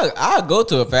 nah, I'll go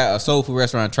to a soul food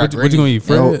restaurant and try What you gonna eat?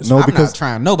 No, Fred's? no, I'm because not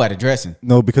trying nobody dressing.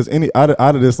 no, because out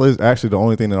of this list, actually, the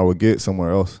only thing that I would get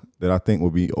somewhere else that I think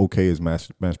would be okay is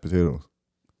mashed potatoes.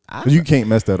 'Cause you can't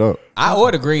mess that up. I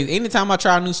order greens. Anytime I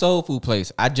try a new soul food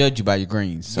place, I judge you by your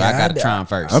greens. So I Yeah, gotta I- try them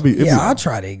first. I'll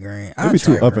try that green. It'd be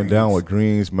too up and down with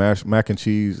greens, mac and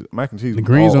cheese. The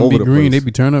greens all don't be over the green. They place.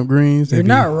 be turn up greens. They You're be-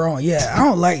 not wrong. Yeah, I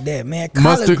don't like that, man.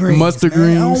 Collard Mustard- greens, mustard man.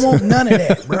 I greens. don't want none of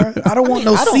that, bro. I don't want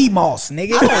no sea moss,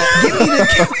 nigga.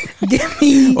 Give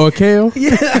me. Or kale.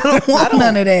 Yeah, I don't want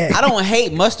none of that. I don't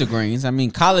hate mustard greens. I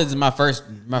mean, collards is my first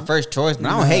choice, but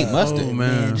I don't hate mustard. Oh,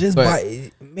 Man, just But-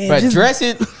 buy. Man, But just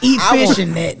dressing, eat I fish want-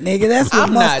 in that, nigga. That's what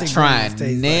I'm not mustard trying greens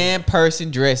taste like.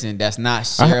 nan-person dressing that's not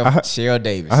Cheryl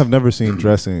Davis. I have never seen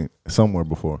dressing somewhere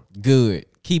before. Good.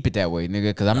 Keep it that way, nigga,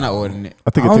 because I'm not ordering it.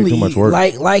 I think I it takes only too much eat,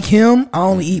 work. like him. I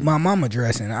only eat my mama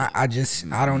dressing.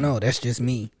 I don't know. That's just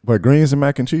me. But greens and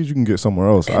mac and cheese, you can get somewhere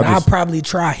else. And I'll probably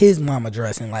try his mama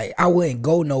dressing. Like I wouldn't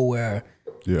go nowhere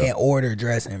and order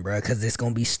dressing, bro, because it's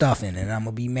gonna be stuffing, and I'm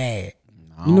gonna be mad.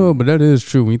 You know, but that is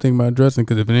true when you think about dressing.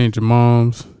 Because if it ain't your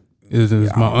mom's, it's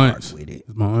my aunt's. With it.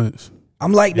 It's my aunt's.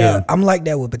 I'm like that. I'm like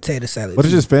that with potato salad. But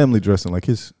it's too. just family dressing. Like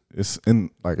it's in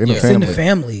the It's family. in the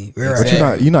family. Right.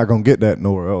 But you're not gonna get that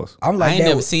nowhere else. I'm I like ain't that.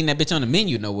 never With, seen that bitch on the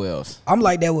menu nowhere else. I'm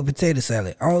like that with potato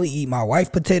salad. I only eat my wife's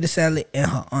potato salad and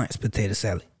her aunt's potato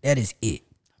salad. That is it.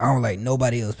 I don't like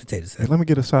nobody else's potato Hey, salad. let me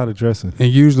get a side of dressing.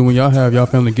 And usually when y'all have y'all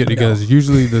family get together,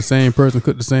 usually the same person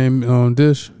cook the same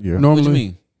dish. Yeah. Normally. What you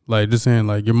mean? Like just saying,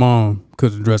 like your mom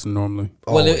cooks the dressing normally.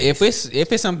 Well, if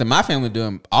it's something my family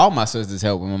doing, all my sisters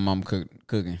help with my mom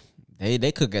cooking.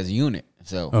 They cook as a unit,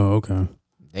 so Oh, okay.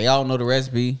 they all know the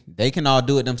recipe. They can all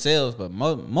do it themselves, but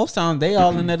most times they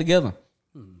all in there together.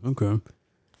 Okay.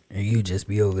 And you just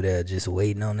be over there just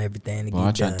waiting on everything to Well, I'm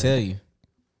get trying done. to tell you,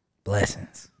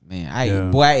 Blessings. man.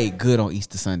 Yeah. I ate good on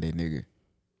Easter Sunday, nigga.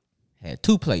 Had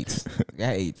 2 plates.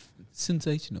 I ate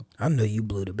sensational. I know you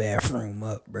blew the bathroom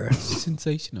up, bro.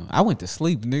 Sensational. I went to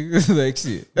sleep, nigga. Like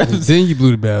shit. Then you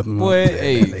blew the bathroom. Boy,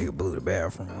 hey, Nigga blew the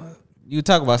bathroom up. you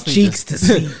talk about sleep. Cheeks to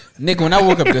see. Nigga, when I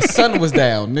woke up, the sun was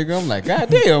down. Nigga, I'm like, God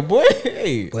damn, boy.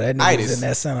 Hey, But that nigga was itis. in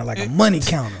that sounded like a money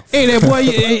counter. Hey, that boy.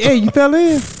 Hey, you fell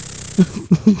in.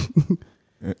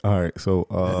 All right,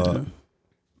 so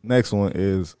next one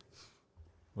is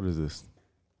what is this?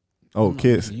 Oh,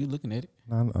 kids. Are you looking at it?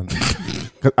 No,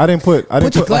 'Cause I didn't put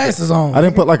your glasses on, I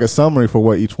didn't put like a summary for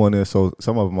what each one is, so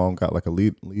some of them all got like a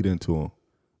lead into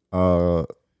them.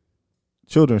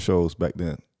 Children's shows back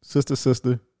then: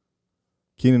 Sister,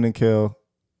 Keenan and Kel,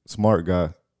 Smart Guy,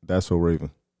 That's So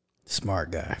Raven.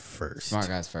 Smart guy first. Smart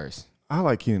guys first. I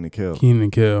like Keenan and Kel. Keenan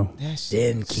and Kel.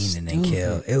 Then Keenan and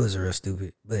Kel. It was real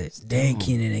stupid. But then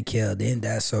Keenan and Kel, then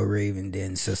That's So Raven,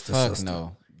 then Sister. Fuck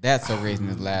no. That's So Raven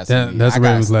is last. That- for me. that's I got-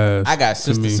 Raven's last I got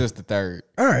to me. sister third.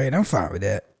 All right, I'm fine with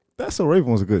that. That's So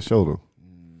Raven was a good show though.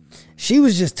 She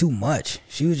was just too much.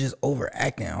 She was just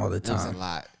overacting all the It was a time.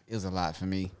 lot. It was a lot for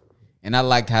me. And I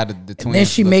liked how the twins. And then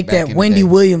she looked make back that in the Wendy day.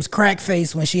 Williams crack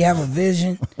face when she have a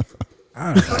vision.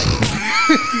 I don't like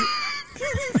it.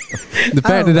 The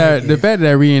fact that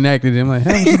I reenacted it, I'm like,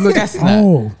 hey, look, That's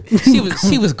not.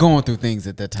 She was going through things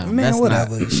at that time. Man, That's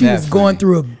whatever. Not She that was going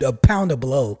funny. through a pound of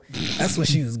blow. That's what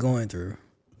she was going through.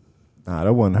 Nah,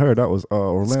 that wasn't her. That was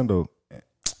Orlando.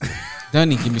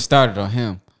 Don't even get me started on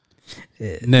him.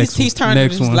 next He's turned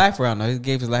next his one. life around. Though. He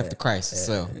gave his life to Christ.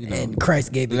 So you know. And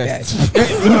Christ gave it back.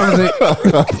 Bless- You know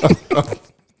what I'm saying?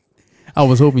 I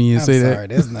was hoping you didn't I'm say sorry, that.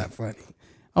 that's not funny.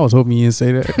 I was hoping you didn't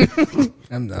say that.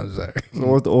 I'm sorry. So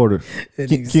what's the order? That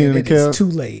nigga said Keenan and that Kel, it's too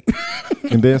late.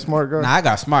 and then Smart Guy. Nah, I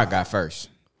got smart guy first.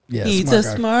 Yeah, He's smart a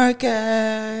guy. smart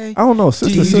guy. I don't know,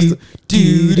 sister.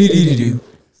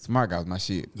 Smart guy was my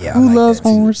shit. Yeah, I Who like loves that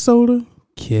too. orange soda?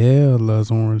 Kel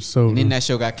loves orange soda. And then that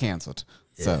show got canceled.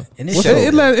 So And it What's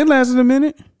showed that? It lasted a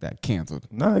minute. that canceled.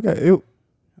 Nah, I got it.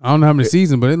 I don't know how many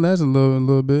seasons, but it lasted a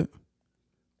little bit.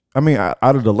 I mean, out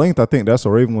of the length, I think That's So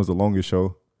Raven was the longest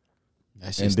show,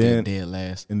 That shit And still then- dead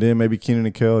last. and then maybe Keenan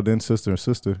and Kel, then sister,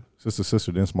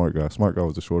 then Smart Guy. Smart Guy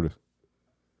was the shortest.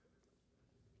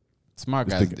 Smart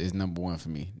Just guy thinking- is number one for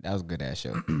me. That was a good ass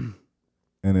show. And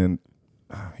then,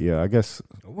 yeah, I guess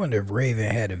I wonder if Raven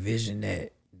had a vision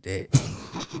that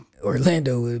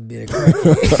Orlando would have been a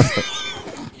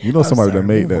crackhead. you know somebody that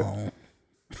made Move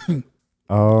that.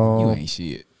 on. You ain't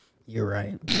shit. You're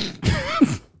right.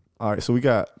 All right, so we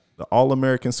got the All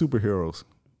American superheroes: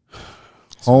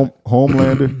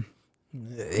 Homelander,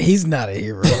 He's not a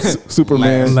hero.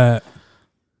 Superman, La-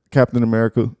 Captain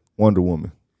America, Wonder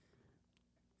Woman,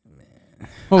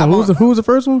 Oh, who was the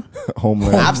first one?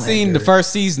 Homelander. I've seen the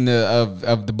first season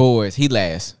of The Boys. He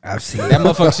last. I've seen That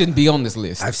motherfucker shouldn't be on this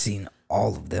list. I've seen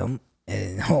all of them,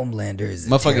 and Homelander is a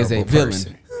Motherfucker is a terrible villain.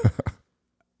 person.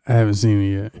 I haven't seen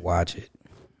it yet. Watch it.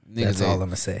 Niggas That's a- all I'm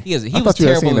gonna say. He I was thought you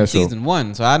had terrible seen in that show. season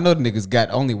 1, so I know the niggas got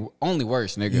only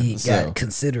worse, nigga. He So got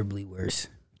considerably worse.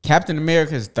 Captain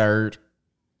America is third.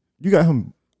 You got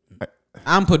him.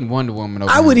 I'm putting Wonder Woman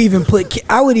over. I would him. even put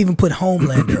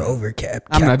Homelander over Cap.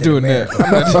 I'm not Captain doing America. that.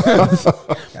 I'm not doing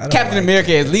I don't Captain like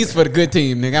America at least for the good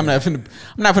team, nigga. I'm not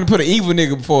finna put an evil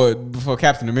nigga before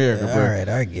Captain America, All bro. right,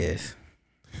 I guess.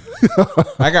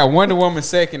 I got Wonder Woman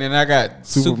second, and I got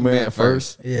Superman Superman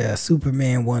first. Yeah,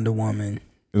 Superman, Wonder Woman,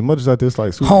 As much as I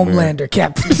dislike Superman, Homelander,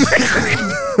 Captain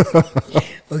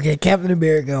America. Okay, Captain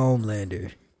America,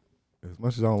 Homelander. as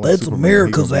much as I don't like That's Superman,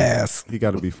 America's ass. He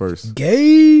got to be first.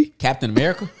 Gay. Captain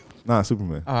America? Nah,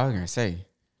 Superman. Oh, I was gonna say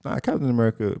Nah, Captain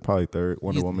America probably third.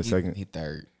 Wonder Woman second. He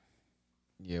third.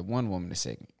 Yeah, Wonder Woman the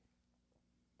second.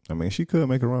 I mean, she could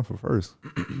make a run for first,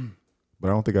 but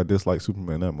I don't think I dislike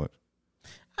Superman that much.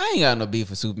 I ain't got no beef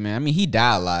for Superman. I mean, he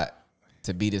died a lot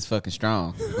to be this fucking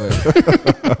strong.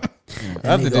 But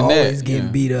other nigga than always that,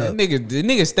 getting beat up. the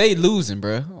nigga stayed losing,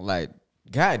 bro. Like,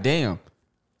 goddamn.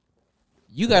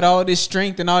 You got all this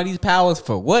strength and all these powers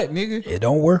for what, nigga? It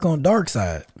don't work on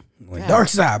Darkseid. When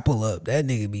Darkseid pull up, that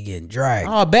nigga be getting dragged.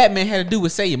 All Batman had to do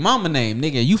was say your mama name,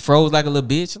 nigga. You froze like a little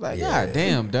bitch. Like, Yeah. god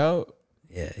damn, dog.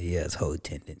 Yeah, he has whole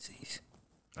tendencies.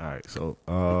 All right, so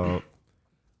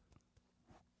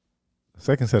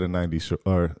second set of 90s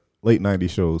or late 90s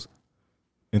shows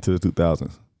into the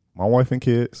 2000s. My Wife and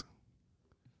Kids,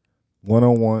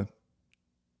 101,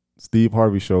 Steve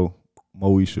Harvey Show,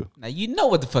 Moesha. Now you know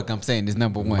what the fuck I'm saying is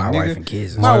number one. My nigga. Wife and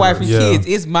Kids. My Wife and Yeah. Kids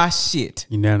is my shit.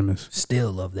 Unanimous.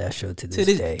 Still love that show to To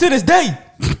this day. this day.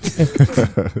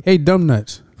 Hey, dumb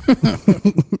nuts.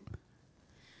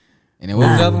 And then what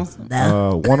was the other ones?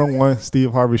 101,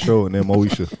 Steve Harvey Show, and then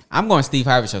Moesha. I'm going Steve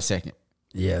Harvey Show second.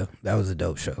 Yeah, that was a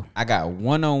dope show. I got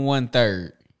 101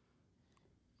 third.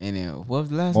 And then what was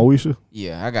the last one? Moesha?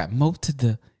 Yeah, I got Mo to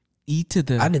the E to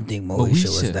the I didn't think Moesha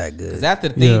was that good. Because after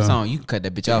the theme Yeah. song, you can cut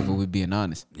that bitch off if we being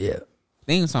honest. Yeah.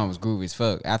 Theme song was groovy as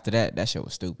fuck. After that, that shit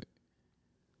was stupid.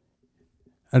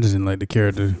 I just didn't like the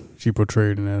character she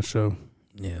portrayed in that show.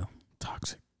 Yeah.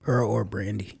 Toxic. Her or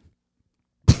Brandy.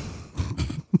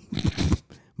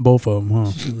 Both of them,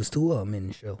 huh? She was two of them in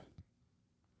the show.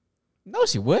 No,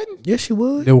 she wasn't. Yes, she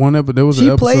was. There was She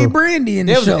an played episode. Brandy in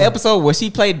the There was show. an episode where she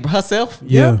played herself.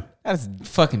 Yeah. That's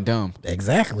fucking dumb.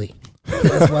 Exactly.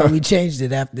 That's why we changed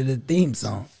it after the theme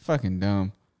song. Fucking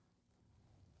dumb.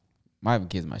 My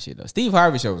kids, my shit though. Steve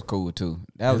Harvey Show was cool too.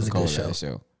 That was a cool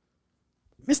show.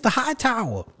 Mr.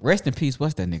 Hightower. Rest in peace.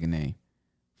 What's that nigga name?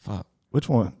 Fuck. Which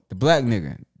one? The black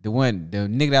nigga. The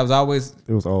nigga that was always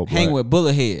It was all hanging black. with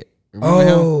Bullethead. Remember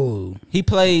him? Oh, He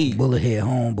played. Bullethead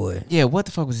homeboy. Yeah, what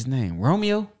the fuck was his name?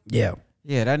 Romeo? Yeah.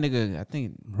 Yeah, that nigga. I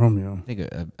think Romeo. a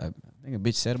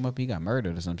bitch set him up. He got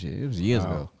murdered or some shit. It was years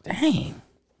ago. Dang.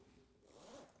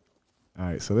 All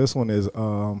right, so this one is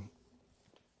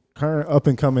current up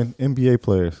and coming NBA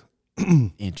players.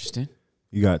 Interesting.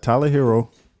 You got Tyler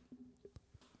Hero,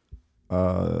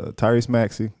 Tyrese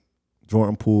Maxey,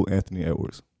 Jordan Poole, Anthony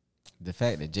Edwards. The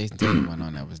fact that Jason Tatum went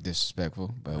on that was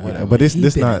disrespectful, but whatever. But He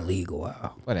this been not. in the league a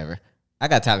while. Whatever. I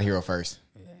got Tyler Hero first.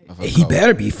 Before He Cole.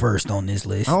 better be first on this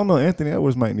list. I don't know. Anthony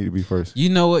Edwards might need to be first. You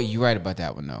know what? You're right about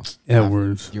that one though.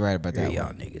 Edwards. You're right about Where that y'all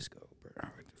one. niggas go, bro?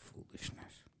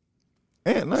 Foolishness.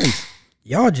 And nice.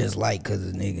 Y'all just like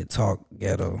because the nigga talk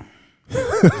ghetto.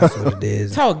 That's what it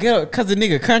is. Talk ghetto, cause the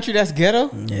nigga country that's ghetto.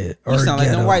 Yeah. You sound like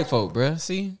ghetto. them white folk, bruh.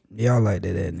 See, Y'all like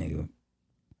that nigga.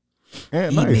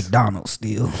 And Eat nice. McDonald's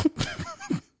still.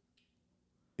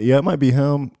 Yeah, it might be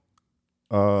him.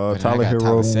 I Tyler got Hero,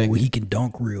 Tyler Ooh, second. he can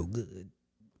dunk real good.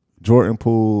 Jordan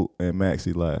Poole, and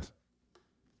Maxey last.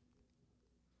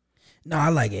 No, I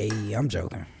like AE. I'm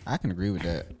joking. I can agree with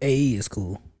that. AE is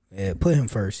cool. Yeah, put him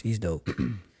first. He's dope.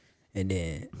 And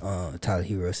then Tyler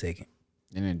Hero second.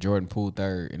 And then Jordan Poole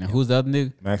third. And then who's the other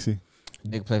nigga? Maxey.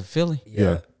 Nigga play for Philly.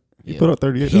 Yeah. He Yeah. put up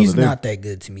 38 the He's other day. not that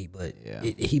good to me, but Yeah.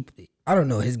 I don't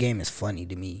know. His game is funny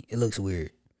to me. It looks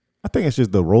weird. I think it's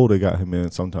just the role they got him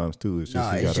in sometimes too. It's just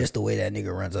Nah, he it's gotta- just the way that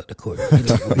nigga runs up the court. He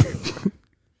look weird.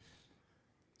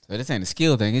 So this ain't a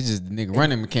skill thing. It's just the nigga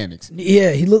running mechanics.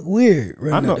 Yeah, he looked weird. I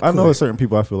running know. up the I know. court. Certain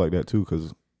people I feel like that too.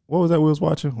 Because what was that we was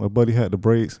watching? My buddy had the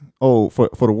braids. Oh, for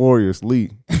the Warriors,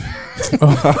 Lee.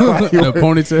 The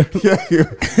ponytail.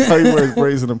 Yeah, how he wears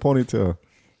braids in a ponytail.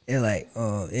 And like,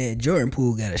 Jordan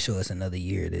Poole got to show us another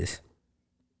year of this.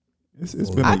 It's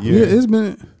been a Yeah, year. it's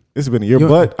been. It's been a year. Yo-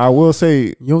 But I will say,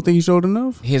 You don't think he showed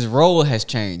enough? His role has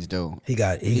changed though. He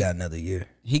got another year.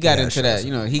 He got Yeah, into sure, that, sure.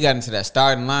 you know, he got into that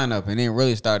starting lineup and then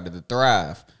really started to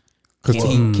thrive. Can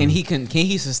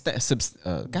he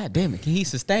sustain? God damn it! Can he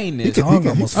sustain this? Tongue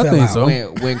almost I fell think out.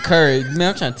 so. When Curry, man,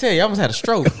 I'm trying to tell you, I almost had a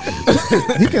stroke.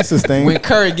 he can sustain. when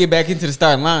Curry get back into the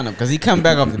starting lineup because he come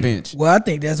back off the bench. Well, I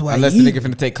think that's why Unless he the nigga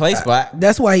finna take Clay spot.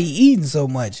 That's why he eating so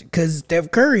much. Because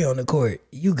Steph Curry on the court,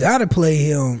 you gotta play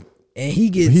him, and he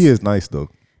gets. He is nice though.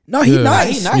 No, he Yeah.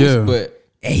 nice. He nice, Yeah. but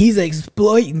And he's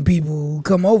exploiting people who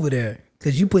come over there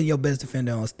because you put your best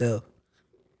defender on Steph.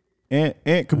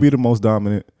 Ant could be the most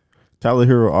dominant. Tyler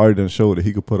Hero already done showed that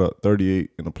he could put up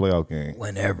 38 in a playoff game.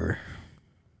 Whenever.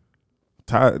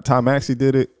 Ty Maxey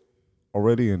did it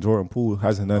already, and Jordan Poole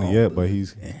hasn't done it yet, but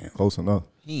he's close enough.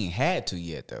 he ain't had to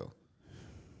yet though.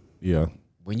 Yeah.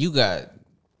 When you got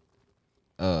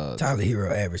Tyler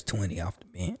Hero averaged 20 off the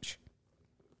bench.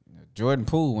 Jordan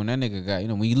Poole, when that nigga got,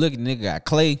 when you look at the nigga got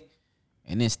Clay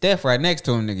And then Steph right next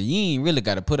to him, nigga. You ain't really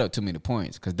got to put up too many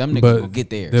points because them niggas gonna get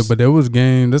theirs. But there was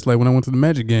game. That's like when I went to the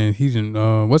Magic game. He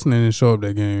didn't. What's the name didn't show up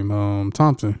that game?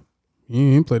 Thompson.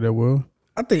 He ain't played that well.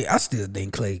 I still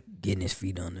think Clay getting his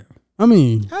feet on there. I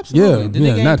mean, Absolutely.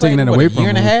 yeah. Not taking that away from him. A year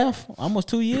and a him. half, almost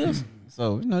 2 years.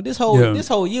 So this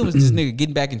whole year was this nigga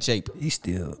getting back in shape. He's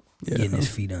still getting his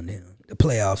feet under him. The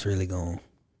playoffs really gonna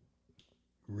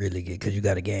really get because you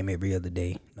got a game every other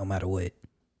day, no matter what.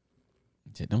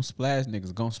 Them splash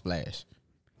niggas gonna splash.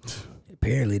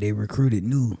 Apparently, they recruited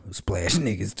new splash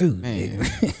niggas too. Man.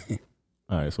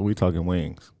 All right, so we talking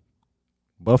wings.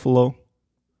 Buffalo,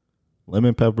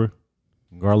 lemon pepper,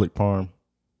 garlic parm,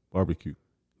 barbecue.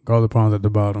 Garlic prawns at the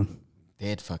bottom.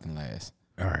 Dead fucking last.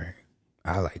 All right,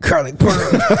 I like garlic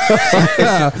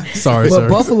parm. Sorry, But sir.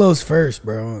 Buffalo's first,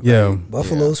 bro. Yeah. Like,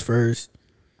 Buffalo's first,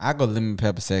 I go lemon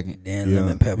pepper second. then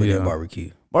lemon pepper, then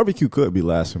barbecue. Barbecue could be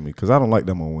last for me because I don't like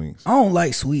them on wings. I don't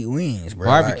like sweet wings, bro.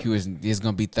 Barbecue is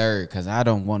gonna be third because I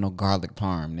don't want no garlic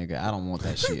parm, nigga. I don't want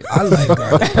that shit. I like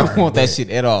garlic I don't parm. want that shit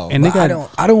at all. And But they got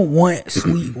I don't want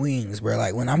sweet wings, bro.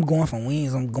 Like when I'm going for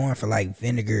wings, I'm going for like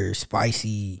vinegar,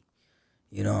 spicy.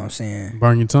 You know what I'm saying?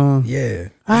 burn your tongue. Yeah,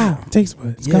 Taste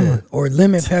buds. yeah. Come on. Or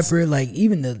lemon pepper. Like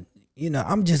even the,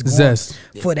 I'm just going Zest.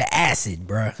 for the acid,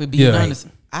 bro. For being Yeah. honest,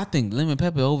 I think lemon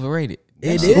pepper overrated.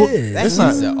 It is. That's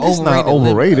It's not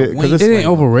overrated because It ain't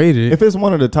overrated. If it's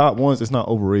one of the top ones, it's not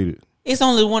overrated. It's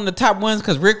only one of the top ones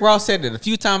because Rick Ross said it a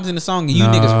few times in the song, and you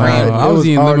niggas ran. I was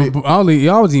eating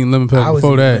lemon pepper I was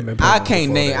before eating that. lemon pepper I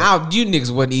can't before name. that. You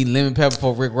niggas wasn't eating lemon pepper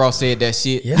before Rick Ross said that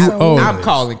shit. Yes, I I'm was.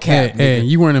 calling cap. Hey, nigga.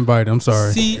 you weren't invited. I'm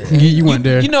sorry. See, you weren't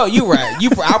there. You know, you right.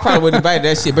 I probably wouldn't invite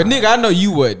that shit, but nigga, I know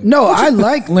you wouldn't. No, I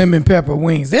like lemon pepper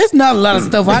wings. There's not a lot of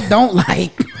stuff I don't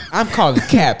like. I'm calling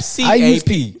cap. I used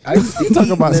CAP. to eat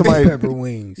talking about lemon somebody- pepper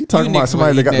wings. You talking You about niggas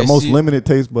somebody that wasn't got the eating most that shit. limited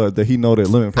taste bud that he know that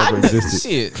lemon pepper I existed.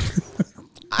 shit.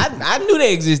 I knew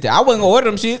they existed. I wasn't gonna order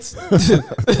them shits.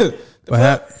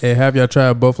 But have y'all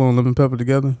tried buffalo and lemon pepper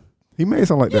together? He made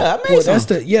something like Yeah, that. I made Well, some. that's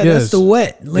the Yes. that's the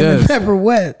wet lemon Yes. pepper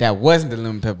wet. That wasn't the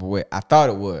lemon pepper wet. I thought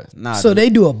it was. Nah. So they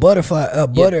do a butter, yeah,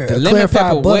 butter, the a lemon pepper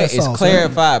clarified butter wet is sauce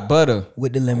clarified butter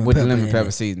with the lemon with pepper the lemon in pepper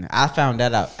it. seasoning. I found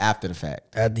that out after the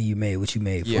fact. After you made what you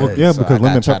made. Yeah. For Well, it. yeah, So I because gotta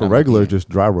lemon try pepper that regular again. just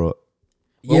dry rub.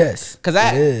 Yes, Because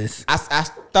it is. I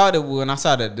thought it when I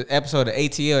saw the episode of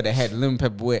ATL that had lemon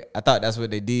pepper wet. I thought that's what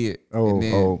they did. And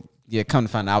then, yeah, come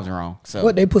to find out I was wrong. So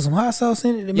What, they put some hot sauce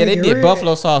in it? To yeah, make they it did red?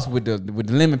 buffalo sauce with the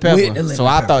lemon pepper. With the lemon so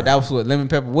I pepper. thought that was what lemon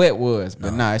pepper wet was,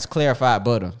 but nah, it's clarified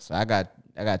butter. So I got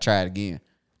to try it again.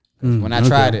 When I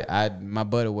tried it, my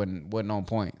butter wasn't on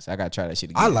point, so I got to try that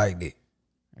shit again. I liked it.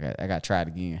 I got to try it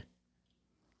again.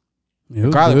 It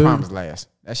was Garlic good. parm is last.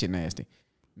 That shit nasty.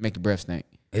 Make your breath stink.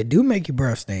 It do make your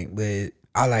breath stink, but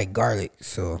I like garlic,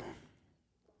 so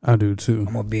I do too.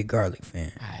 I'm a big garlic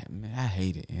fan. I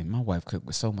hate it, and my wife cooked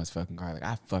with so much fucking garlic.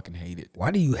 I fucking hate it. Why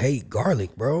do you hate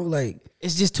garlic, bro? Like,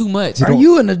 It's just too much. are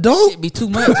you an adult? Shit be too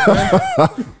much, bro.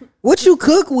 What you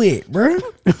cook with, bro?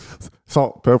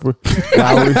 Salt, pepper,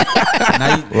 Lowry's.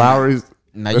 Lowry's.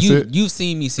 Now That's it. you've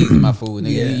seen me season my food,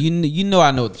 nigga. Yeah. You know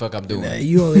I know what the fuck I'm doing.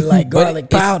 You only like But garlic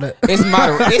powder.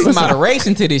 It's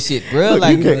moderation to this shit, bro.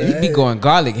 Like you you, can't- be going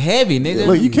garlic heavy, nigga.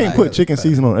 Look, you can't put chicken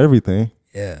season on everything.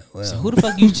 Yeah, well, Who the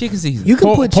fuck use chicken seasoning? you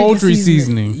can put chicken Poultry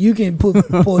seasoning. You can put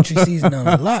poultry seasoning on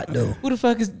a lot though. Who the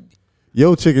fuck is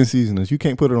Yo, chicken seasonings, you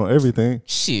can't put it on everything.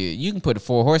 shit? You can put the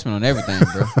 4 horsemen on everything,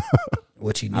 bro.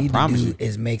 What you I need to promise do you.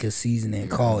 is make a seasoning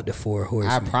called the 4 I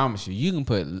Horsemen. promise you, you can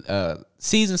put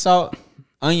seasoned salt,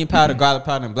 onion powder, garlic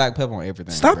powder, and black pepper on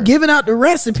everything. Stop bro. giving out the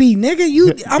recipe, nigga.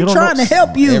 I'm don't trying know- to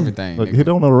help you. everything. Look, nigga. he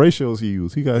don't know the ratios he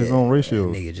use. He got his own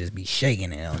ratios. Nigga just be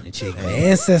shaking it on the chicken. The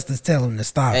ancestors tell him to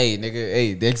stop. Hey, nigga. Hey,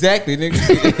 exactly,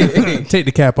 nigga. Take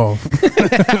the cap off.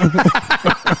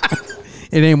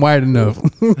 It ain't white enough.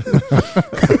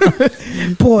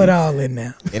 Pour it all in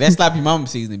now. Hey, that sloppy mama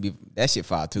seasoning, that shit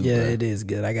fire too. Yeah, bro. it is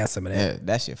good. I got some of that. Yeah,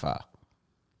 that shit fire.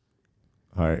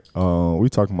 All right. We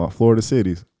talking about Florida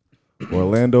cities.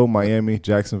 Orlando, Miami,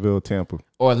 Jacksonville, Tampa.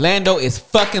 Orlando is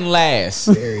fucking last.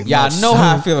 Very Y'all much know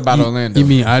how I feel about Orlando. You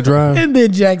mean I drive? And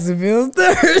then Jacksonville's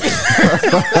third.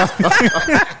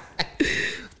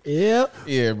 Yep.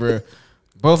 Yeah, bro.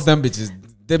 Both of them bitches.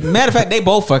 The matter of fact, they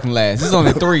both fucking last. There's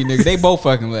only 3, nigga. They both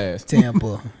fucking last.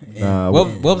 Tampa.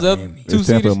 What was up? Miami. 2 It's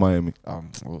Tampa cities? and Miami.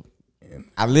 Well,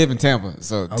 I live in Tampa,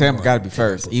 so Tampa got to be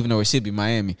first, even though it should be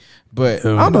Miami. But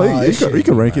I don't know. No, You it should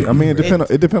can rank it. I mean, it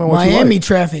depends on what you Miami like.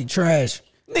 traffic trash.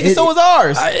 nigga, so is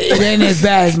ours. It ain't as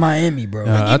bad as Miami, bro.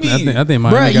 I think Miami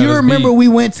Bro, got you us remember beat. we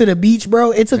went to the beach,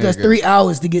 bro? It took us Nigga. 3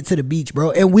 hours to get to the beach,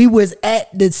 bro. And we was at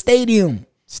the stadium.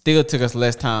 Still took us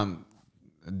less time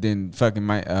than fucking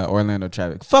my Orlando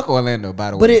traffic. Fuck Orlando,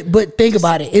 by the way. But think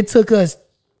about it. It took us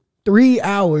 3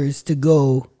 hours to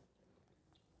go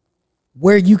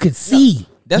where you could see.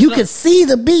 That's You what could see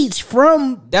the beach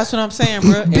from That's what I'm saying,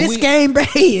 bro. Biscayne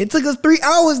Bay. It took us 3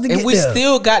 hours to get And we there.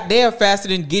 still got there faster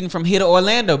than getting from here to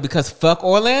Orlando because fuck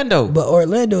Orlando. But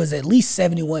Orlando is at least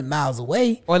 71 miles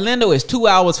away. Orlando is 2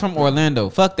 hours from Orlando.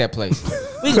 Fuck that place.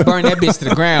 We can burn that bitch to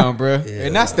the ground, bro.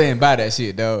 And not staying by that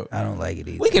shit, dog. I don't like it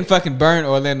either. We can fucking burn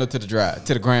Orlando to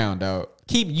the ground, dog.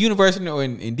 Keep Universal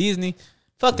in Disney.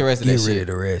 Fuck the rest of Get that rid shit. of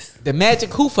the rest. The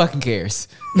Magic, who fucking cares?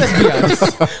 Let's be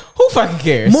honest. Who fucking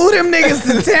cares? Move them niggas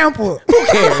to Tampa. Who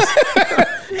cares?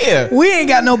 Yeah. We ain't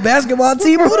got no basketball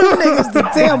team. Move them niggas to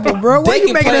Tampa, bro. Why They you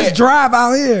can making play us it. drive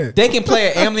out here? They can play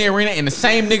at Amalie Arena and the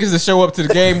same niggas that show up to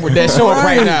the game that show up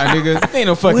right Right. now, nigga. Ain't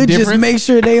no fucking We'll difference. just make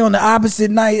sure they on the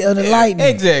opposite night of the lightning.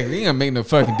 Exactly. Ain't gonna make no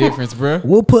fucking difference, bro.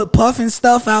 We'll put Puff and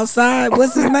stuff outside.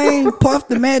 What's his name? Puff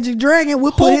the Magic Dragon.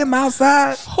 We'll put Who- him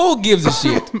outside. Who gives a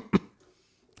shit?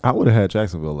 I would have had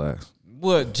Jacksonville last.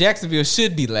 Well, Jacksonville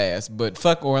should be last, but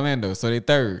fuck Orlando, so they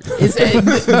third. It's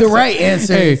the right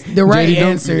answer. Hey, The right JD, don't-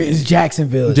 answer is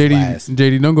Jacksonville. Is JD, last.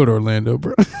 JD, don't go to Orlando,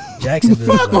 bro.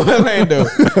 Jacksonville. Fuck Orlando.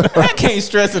 I can't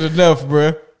stress it enough,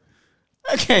 bro.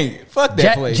 I can't. Fuck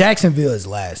that place. Jacksonville is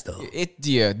last though.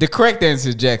 The correct answer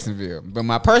is Jacksonville, but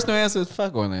my personal answer is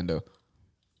fuck Orlando.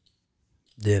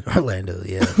 Then Orlando,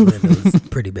 yeah, Orlando's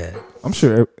pretty bad. I'm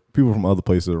sure people from other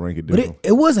places will rank it But different.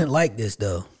 it wasn't like this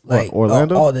though. Like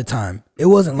Orlando? all the time. It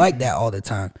wasn't like that all the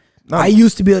time. No. I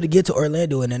used to be able to get to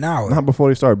Orlando in an hour. Not before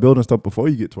they start building stuff before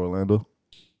you get to Orlando.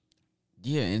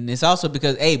 Yeah, and it's also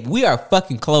because, hey, we are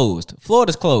fucking closed.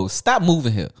 Florida's closed. Stop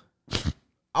moving here.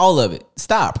 All of it.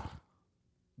 Stop.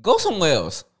 Go somewhere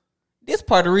else. This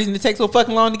part of the reason it takes so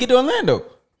fucking long to get to Orlando.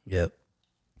 Yep.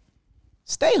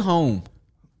 Stay home.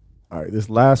 All right, this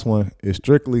last one is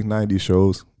strictly 90s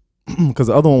shows because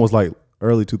the other one was like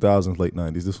early 2000s, late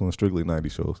 90s. This one's strictly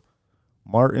 90s shows.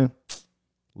 Martin,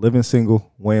 Living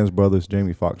Single, Wayans Brothers,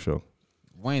 Jamie Foxx Show.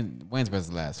 Wayne's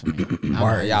Brothers last for me. I don't know how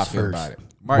Martin's y'all feel first. about it.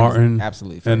 Martin,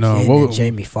 absolutely first. and, And what then was-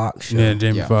 Jamie Foxx show. Yeah,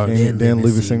 Jamie Yeah. Foxx. Then Living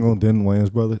Living Single. Single, then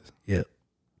Wayans Brothers. Yep.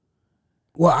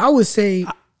 Well, I would say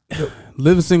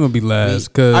Living Single be last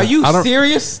because Are you I don't.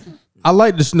 serious? I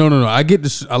like this. No. I get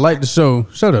this. I like the show.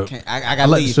 Shut up. Okay, I I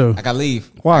gotta like the leave. show. I gotta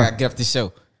leave. Why? I gotta get off this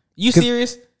show. You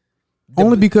serious?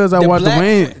 Only because I watched the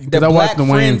Wayne. Because I watched the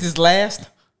Wayne. Friends is last.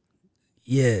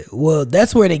 yeah. Well,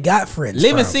 that's where they got Friends.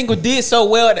 Living from. Single did so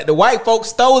well that the white folks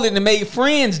stole it and made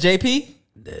Friends. JP,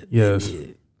 Yes.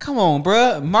 come on,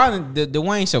 bro. Marlon, the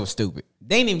Wayne show was stupid.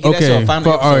 They didn't even get that show Okay. a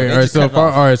final episode. All right. They All right. just So cut it far.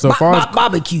 off. All right. So far. as-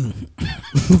 Barbecue.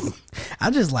 I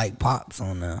just like pops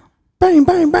on there. Bang,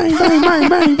 bang, bang, bang, bang,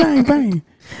 bang, bang, bang.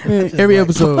 Man, every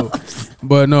episode.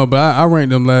 But I ranked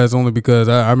them last only because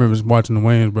I remember watching the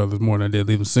Wayans Brothers more than I did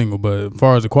Living Single. But as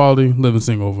far as the quality, Living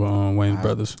Single over Wayans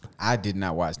Brothers. I did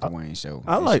not watch the Wayne show.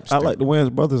 I That like shit was the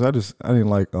Wayans Brothers. I didn't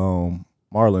like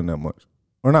Marlon that much,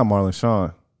 or not Marlon, Sean.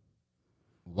 stupid.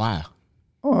 Wow.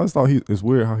 Oh, I just thought it's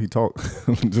weird how he talk,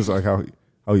 just like how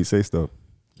he say stuff.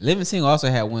 Living Single also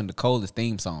had one of the coldest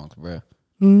theme songs, bro.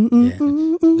 Yeah.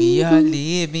 We are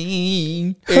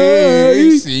living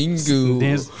a single.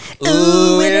 Dance.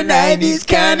 Ooh, in the 90s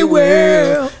kind of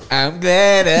world. I'm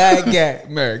glad I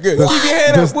got married. Good. Keep your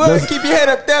head up, boy. Keep your head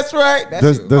up. That's right.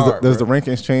 Does the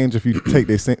rankings change if you take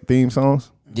their theme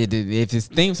songs? if it's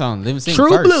theme song, Living Single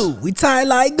True first. blue. We tie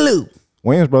like glue.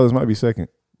 Wayans Brothers might be second.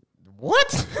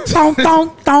 What?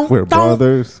 Don't, We're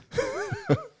brothers.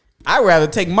 I'd rather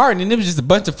take Martin and it was just a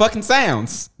bunch of fucking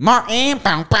sounds. Martin,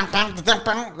 bow, bow, bow, bow,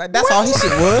 bow. Like, that's all his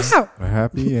shit was. We're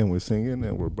happy and we're singing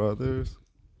and we're brothers.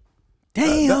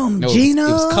 Damn, No, Gina.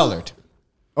 it was colored.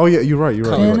 Oh yeah, you're right. You're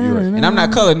right. And I'm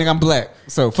not colored, nigga. I'm black.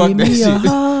 So fuck Give that me a shit.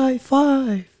 high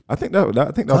five. I think that was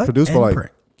Cut produced by and like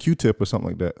print. Q-Tip or something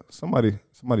like that. Somebody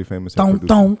famous. had Don't,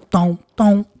 produced it.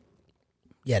 don't.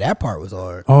 Yeah, that part was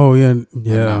hard. Oh yeah. No,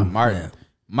 Yeah.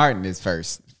 Martin is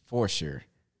first for sure.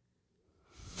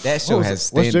 That show was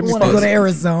has it? What's stand. Jimmy Want to go Foxx? to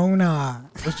Arizona?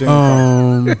 What's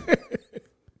Jamie Foxx?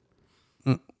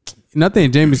 And I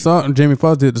think Jamie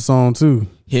Foxx did the song too.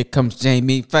 Here comes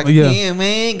Jamie. Fuck yeah. him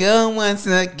and go once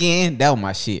again. That was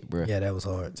my shit, bro. Yeah, that was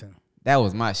hard too. That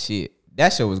was my shit.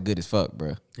 That show was good as fuck,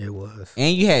 bro. It was.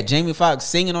 And you had Jamie Foxx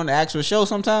singing on the actual show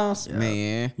sometimes.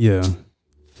 Man, Yeah.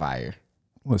 fire.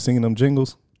 What, singing them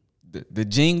jingles? The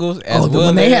jingles as Oh, well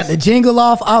when they as had the jingle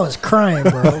off, I was crying,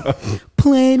 bro.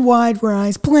 Plain white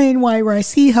rice, plain white rice.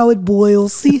 See how it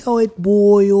boils. See how it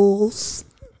boils.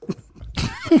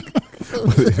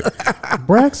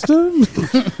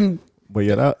 Braxton. But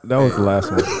yeah, that was the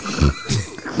last one.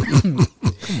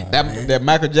 That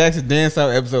Michael Jackson dance out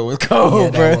episode was cold, Yeah,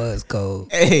 bro. that was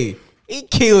cold. Hey, he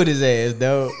killed his ass,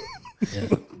 dog.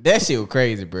 That shit was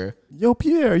crazy, bro. Yo,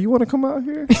 Pierre, you want to come out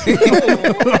here?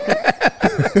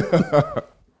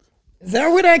 Is that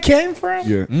where that came from?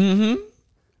 Yeah.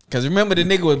 Cause remember the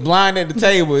nigga was blind at the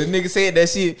table. The nigga said that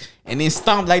shit and then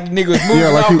stomped like the nigga was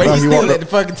moving like off, he- but like he he still walked at the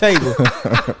fucking table.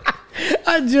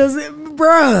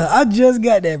 I just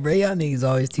got that, bro. Y'all niggas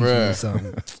always teaching me Bruh.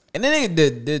 something. And then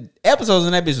the episodes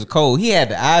in that bitch was cold. He had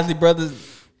the Isley brothers,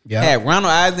 Yeah. had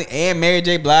Ronald Isley and Mary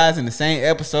J. Blige in the same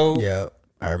episode. Yeah,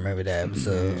 I remember that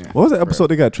episode. What was the episode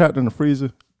they got trapped in the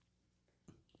freezer?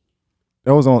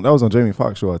 That was on Jamie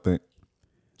Foxx show, I think.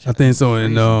 I think so.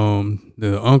 And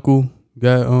the uncle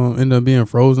got ended up being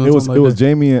frozen. It was something like that.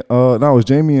 Jamie and it was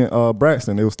Jamie and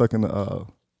Braxton. They were stuck in the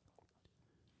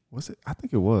what's it? I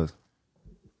think it was.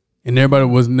 And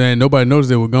nobody noticed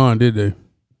they were gone, did they?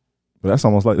 But that's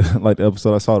almost like the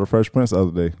episode I saw of the Fresh Prince the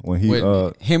other day when he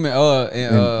With him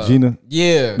and Gina.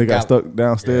 Yeah, They got stuck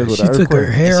downstairs with She the took her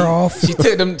earthquake. hair off. She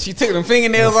took them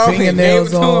fingernails off.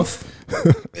 Fingernails and off.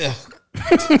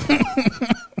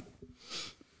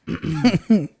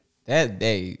 That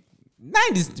day,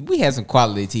 90s, we had some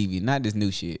quality TV, not this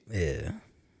new shit. Yeah.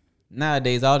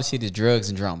 Nowadays, all the shit is drugs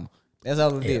and drama. That's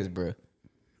all it is, bro. Fight.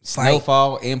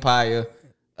 Snowfall, Empire,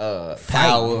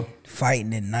 Power.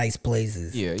 Fighting in nice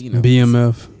places. Yeah, you know.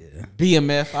 BMF.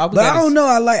 BMF. But I don't know.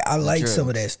 I like drugs. some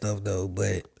of that stuff though.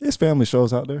 But There's family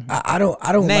shows out there. I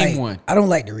don't Name like one. I don't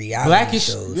like the reality Blackish?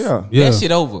 shows. Yeah. Yeah. That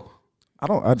shit over.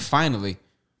 I Finally.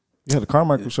 you had the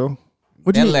Carmichael show.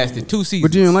 What That you, lasted 2 seasons.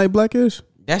 but you didn't like Blackish?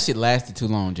 That shit lasted too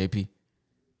long, JP.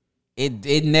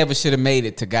 It never should have made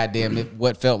it to goddamn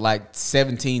what felt like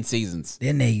 17 seasons.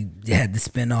 Then they had the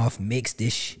spinoff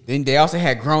Mixed-ish. Then they also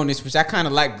had Grownish, which I kind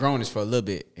of liked Grownish for a little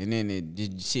bit, and then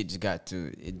shit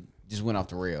just went off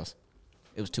the rails.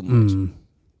 It was too much.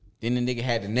 Then the nigga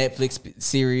had the Netflix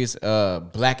series,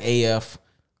 Black AF.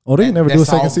 Oh, they didn't never do a That's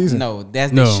second all- season. No, No.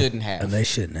 they shouldn't have. And they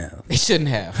shouldn't have. They shouldn't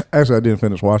have. Actually, I didn't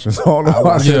finish watching, so I don't know. I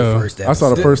watched why. Yeah. the first I saw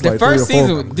the episode. first like the first 3 or 4.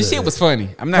 season, the shit was funny.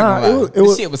 I'm not Nah, gonna lie. it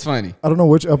was- Shit was funny. I don't know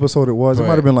which episode it was. It Right.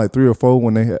 might have been like 3 or 4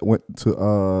 when they went to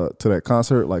that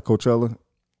concert, like Coachella.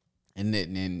 And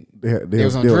then They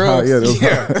was on they high. drugs. Yeah, they was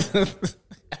high. Yeah.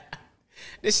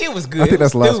 This shit was good. I think It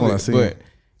was that's the last one I stupid, seen. But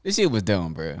this shit was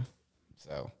dumb, bro.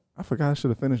 So I forgot I should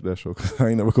have finished that show because I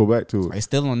ain't never go back to it. it's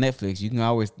still on Netflix. You can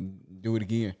always do it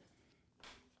again.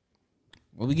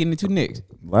 What we getting into next?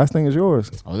 Last thing is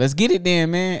yours. Oh, let's get it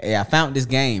then, man. Hey, I found this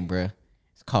game, bro.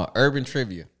 It's called Urban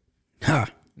Trivia. Huh.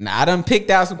 Now I done picked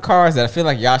out some cards that I feel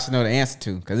like y'all should know the answer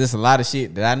to, because there's a lot of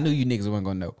shit that I knew you niggas weren't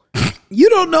gonna know. You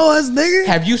don't know us, nigga.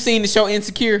 Have you seen the show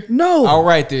Insecure? No. All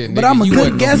right then. But nigga, I'm a you good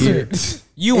wasn't gonna guesser. get it.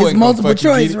 You It's wasn't gonna multiple fucking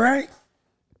get choice, it. right?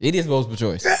 It is multiple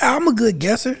choice. Yeah, I'm a good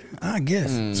guesser. I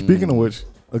guess. Speaking of which,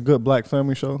 a good black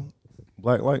family show,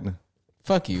 Black Lightning.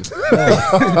 Fuck you.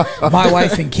 My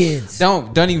wife and kids.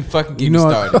 Don't even fucking get You me know,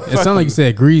 started. it sounded like you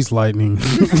said grease lightning.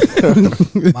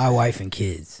 My wife and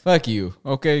kids. Fuck you.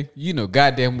 Okay, you know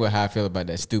goddamn well how I feel about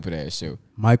that stupid ass show.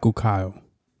 Michael Kyle.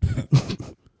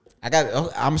 I'm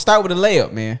gonna start with a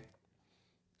layup, man.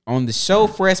 On the show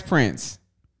Fresh Prince,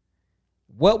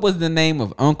 what was the name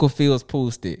of Uncle Phil's pool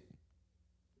stick?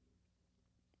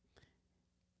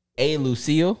 A.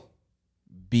 Lucille,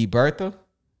 B. Bertha,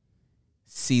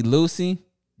 C. Lucy,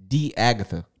 D.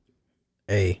 Agatha.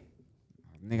 Hey,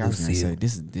 Nigga, I was gonna Lucille. say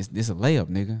this a layup,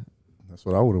 nigga. That's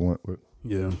what I would have went with.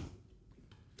 Yeah.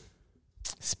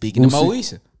 Speaking of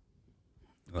Moesha,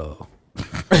 oh,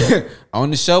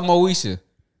 on the show Moesha,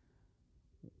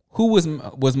 who was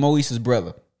Moesha's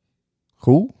brother?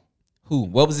 Who? Who?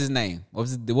 What was his name? What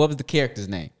was the character's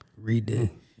name? read it.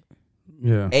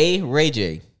 Yeah. A. Ray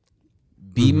J,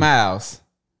 B. Miles,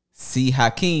 C.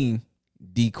 Hakeem,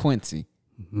 D. Quincy.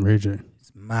 Ray J.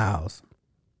 It's Miles.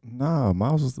 Nah,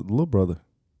 Miles was the little brother.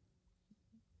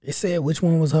 It said which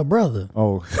one was her brother.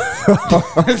 Oh,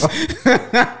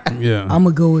 Yeah. I'm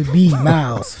gonna go with B.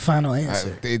 Miles. Final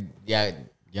answer.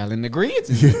 Y'all in agreement?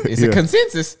 It's a Yeah.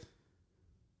 consensus.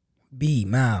 B.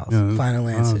 Miles. Yeah, Final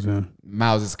I answer. was, yeah.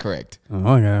 Miles is correct. Oh,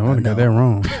 I got that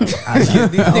wrong. I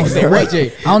Nigga said Ray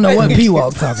J. don't know what B.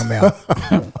 Walk talking about.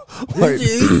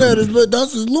 He said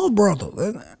that's his little brother.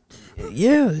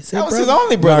 Yeah, it's That was his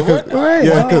only brother. Nah, wasn't it? Right.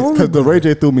 yeah, only because the Ray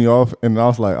J threw me off, and I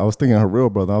was thinking her real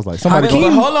brother. I was like, somebody.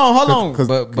 But hold on. 'Cause-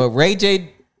 But Ray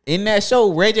J in that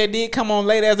show, Ray J did come on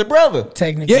later as a brother.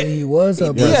 Technically, Yeah. he was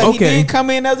her brother. Yeah, he Okay. did come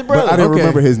in as a But brother. I didn't Okay.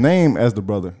 remember his name as the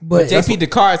brother. But JP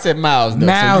Descartes said Miles. Though,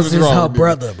 Miles so you is was wrong, her nigga.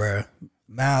 brother, bro.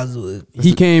 Miles was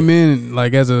He came in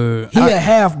like as a. he a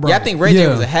half brother. Yeah, I think Ray J Yeah.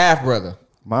 was a half brother.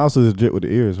 Miles is legit with the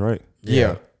ears, right?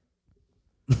 Yeah.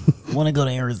 Want to go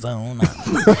to Arizona?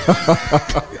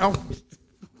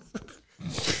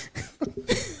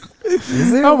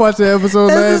 I watched the episode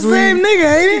That's last the same week.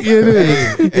 nigga, ain't it? It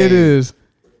is. It is.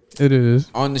 It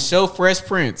is. On the show Fresh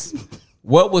Prince,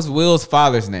 what was Will's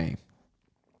father's name?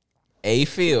 A.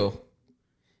 Phil,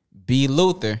 B.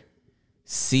 Luther,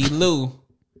 C. Lou,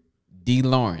 D.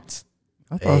 Lawrence.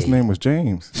 I thought his name was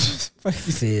James.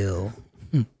 Phil.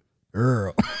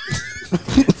 Earl.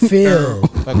 Phil.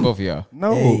 Fuck both of y'all.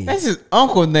 No. Hey. That's his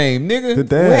uncle name, nigga. The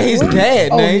dad. Where his dad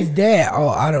Oh, name? his dad. Oh,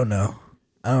 I don't know.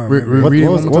 I don't Re- remember. What read it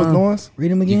was one more time. the ones?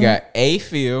 Read him again. You got A.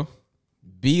 Phil,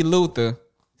 B. Luther,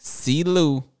 C.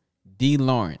 Lou, D.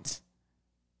 Lawrence.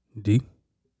 D.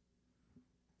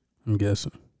 I'm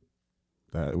guessing.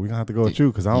 We're gonna have to go with you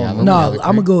because I Yeah, don't I know. love No,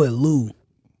 I'm gonna go with Lou.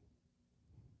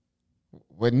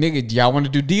 What nigga? Do y'all want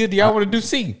to do D or do y'all want to do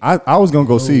C? I was gonna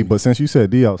go C, but since you said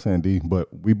D, I was saying D. But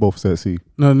we both said C.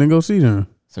 No, then go see them.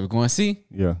 So we're going C.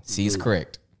 Yeah. C is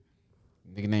correct.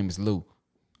 Nigga name is Lou.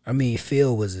 I mean,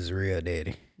 Phil was his real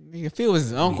daddy. Nigga Phil was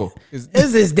his uncle. His-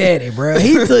 It's his daddy, bro.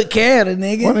 He took care of the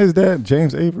nigga. What is that?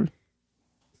 James Avery.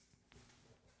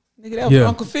 Nigga, that was Yeah.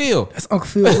 Uncle Phil. That's Uncle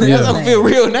Phil. That's Uncle Phil's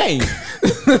real name.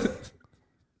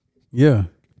 Yeah.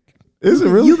 Is it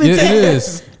really? You been Yeah, it taking,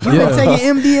 is. you been Yeah. taking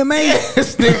MDMA?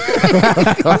 This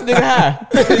nigga high.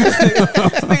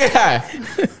 This nigga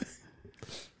high.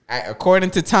 All right,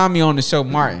 according to Tommy on the show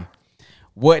Martin,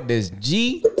 what does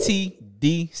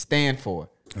GTD stand for?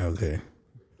 Okay.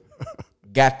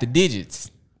 Got the digits.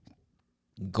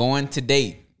 Going to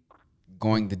date.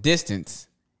 Going the distance.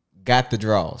 Got the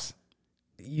draws.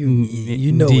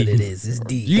 You know D. what it is. It's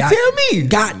D. You tell me.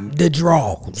 Got the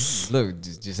draws. Look,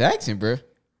 just action, bro.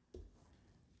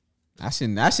 I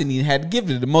shouldn't even have to give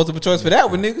it the multiple choice for that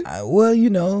one, nigga. Well, you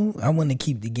know, I want to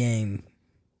keep the game.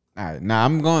 All right, now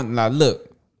I'm going. Now look,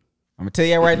 I'm gonna tell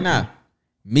you right now.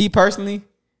 Me personally,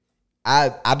 I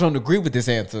don't agree with this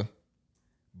answer,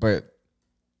 but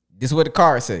this is what the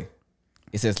card say.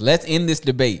 It says, "Let's end this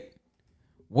debate.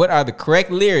 What are the correct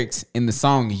lyrics in the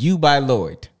song "You" by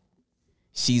Lloyd?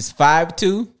 She's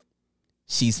 5'2".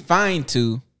 She's fine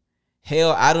too.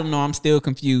 Hell, I don't know. I'm still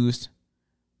confused.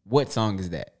 What song is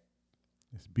that?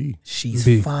 It's B. She's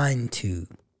B. fine too.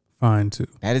 Fine too.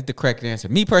 That is the correct answer.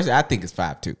 Me personally, I think it's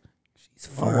 5'2". She's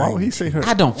Oh, fine. why would he say her?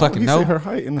 I don't why would fucking he know. Say her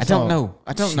height in the I don't song? know.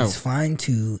 I don't know. She's fine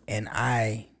too, and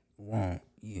I want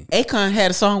you. Akon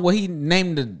had a song where he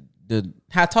named the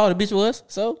how tall the bitch was,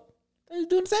 so they was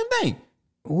doing the same thing.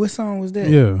 What song was that?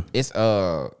 Yeah. It's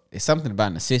something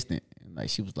about an assistant. Like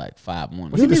she was like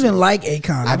 5'1". You don't even like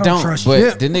Akon. I I don't don't, trust but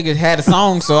you. the nigga had a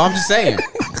song, so I'm just saying.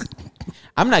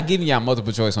 I'm not giving y'all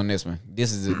multiple choice on this one.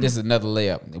 This is another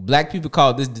layup. Black people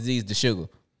call this disease the sugar.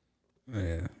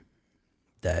 Yeah.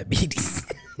 Diabetes.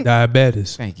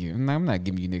 Diabetes. Thank you. I'm not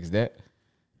giving you niggas that.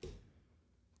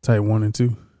 Type 1 and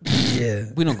 2. Yeah.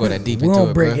 We don't go that deep We into don't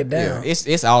it. break bruh. it down. Yeah,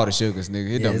 it's all the sugars,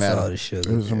 nigga. It don't It's matter. all the sugar.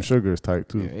 There's some sugars type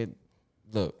too. Yeah,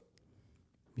 look,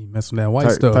 You messing with that white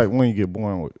Type, stuff. type 1 you get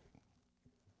born with.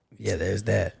 Yeah, there's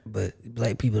that. But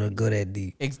black people don't go that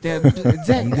deep. exactly. You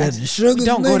got the sugar. We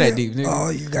don't go that deep, nigga. Oh,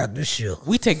 you got the sugar.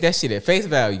 We take that shit at face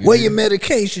value. Where nigga. your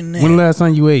medication at? When the last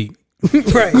time you ate?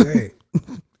 right.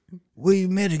 Where your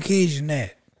medication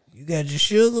at? You got your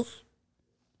sugars?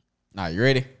 Nah, you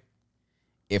ready?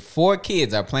 If 4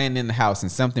 kids are playing in the house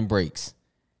and something breaks,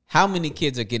 how many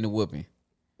kids are getting a whooping?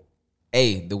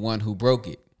 A, the one who broke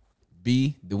it.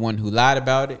 B, the one who lied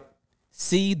about it.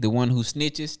 C, the one who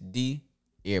snitches. D,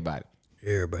 everybody.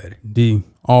 Everybody. D.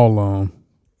 All of them.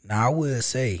 Now I will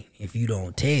say, if you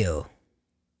don't tell,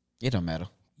 It don't matter.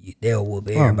 they'll whoop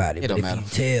everybody. it But don't if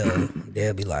you tell,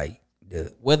 they'll be like,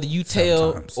 Whether you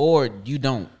tell Sometimes. or you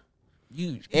don't,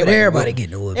 but everybody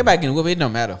getting a whooping. Everybody getting a whooping. It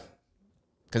don't matter.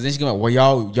 Cause then she's gonna, well,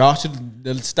 y'all should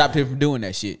have stopped him from doing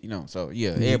that shit, you know. So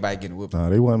yeah, everybody getting a whooping. Nah,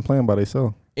 they wasn't playing by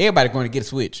themselves. Everybody going to get a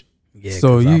switch. Yeah,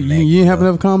 So 'cause you I'm Mac, you ain't have know.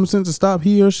 enough common sense to stop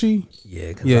he or she?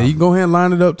 Yeah, cause Yeah, I'm, you go ahead and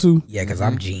line it up too. yeah, because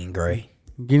I'm Jean Grey.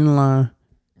 Get in line.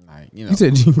 Like, you know. You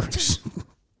said Gene Grace.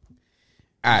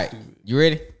 All right, you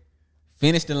ready?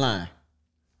 Finish the line.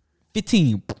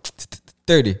 15,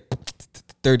 30,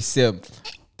 37,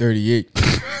 38.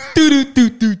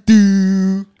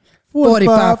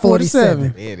 45,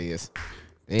 47. There it is.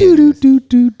 Do do do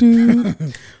do do.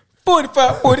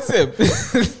 45,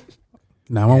 47.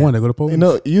 911. Go to police. You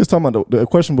know, you was talking about the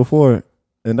question before,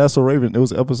 and that's so Raven. It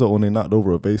was an episode when they knocked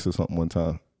over a vase or something one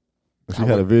time. She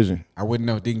had a vision. I wouldn't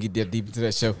know. Didn't get that deep into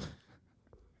that show.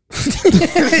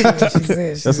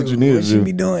 That's what you need to She do.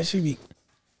 be doing. She be.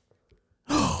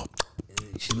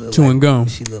 She look Chewing like, gum.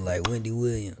 She look like Wendy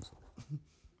Williams.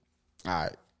 All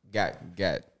right, got.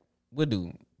 What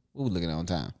we looking at on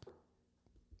time?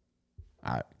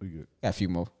 All right, We good. got a few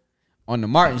more. On the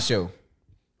Martin Show,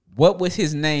 what was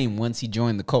his name once he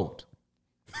joined the cult?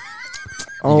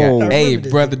 You got A,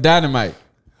 Brother Dynamite.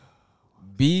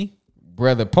 B,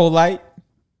 Brother Polite.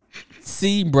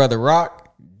 C, Brother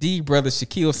Rock. D, Brother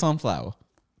Shaquille Sunflower.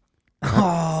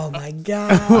 Oh my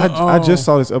god! I just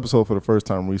saw this episode for the first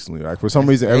time recently. Like for some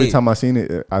reason, every time I seen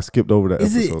it, I skipped over that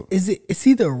episode. It's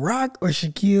either Rock or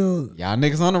Shaquille? Y'all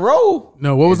niggas on the roll.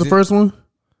 No, what was Is the it- first one?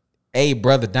 A,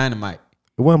 Brother Dynamite.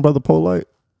 It wasn't Brother Polite.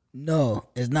 No,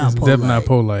 it's not. It's Polite. definitely not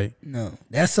Polite. No,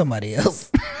 that's somebody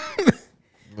else.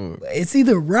 It's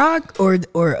either Rock or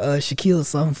Shaquille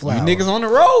Sunflower. You niggas on the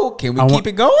roll. Can we I keep want-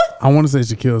 it going? I want to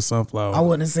say Shaquille Sunflower. I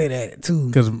want to say that too.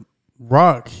 Because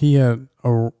Rock, he had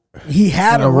a He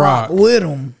had a rock with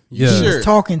him. Yeah. He Sure. was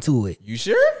talking to it. You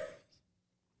sure?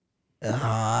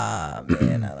 Ah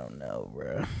man, I don't know,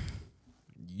 bro.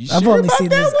 You I've sure only about seen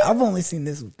that this. one? I've only seen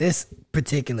this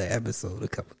particular episode a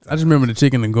couple I times. just remember the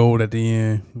chicken and gold at the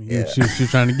end. Yeah. She was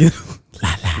trying to get.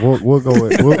 We'll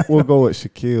go with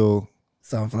Shaquille.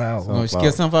 Sunflower. Oh,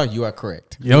 Shaquille Sunflower, you are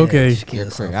correct. Yeah, okay. Shaquille You're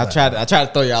correct. Sunflower. I tried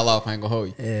to throw y'all off. I ain't gonna hold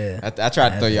you. Yeah. I tried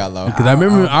to throw y'all off. Because I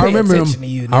remember, I'll pay him. attention to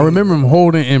you, I nigga. remember him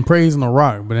holding and praising the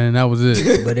Rock, but then that was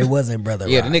it. But it wasn't Brother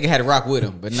Yeah, Rock. the nigga had a rock with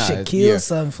him, but nah. Shaquille yeah.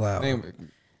 Sunflower. Name-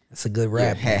 That's a good yeah,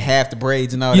 rap. had half the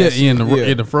braids and all Yeah, that shit.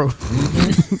 in the fro.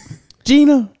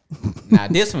 Gina. Now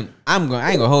this one, I ain't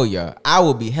gonna hold y'all. I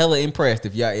will be hella impressed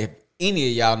if any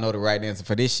of y'all know the right answer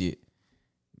for this shit.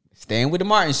 Staying with the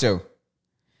Martin Show.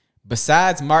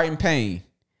 Besides Martin Payne,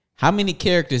 how many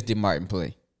characters did Martin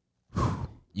play?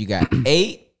 You got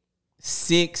 8,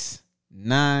 6,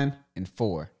 9, and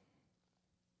 4.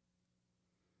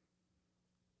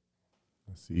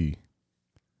 Let's see.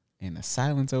 And the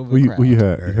silence over Who the you, crowd. who you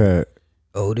had? You had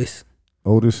Otis,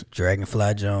 Otis,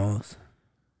 Dragonfly Jones,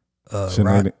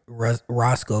 Shanae.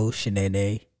 Roscoe,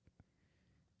 Shanae,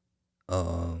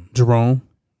 Jerome.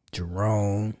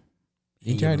 Jerome.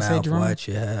 You In tried your to say mouth,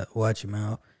 Jerome? watch your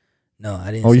mouth. No,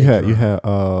 I didn't. Oh, you say had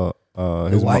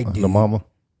Jerome. his white the dude. mama.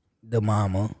 The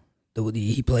mama.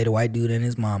 He played a white dude and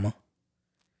his mama.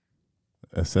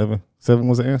 At 7. 7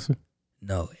 was the answer.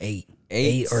 No, 8.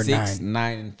 8 or 6, 9.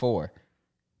 9, and 4.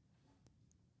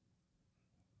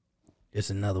 There's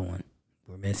another one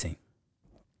we're missing.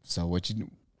 So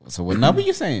what number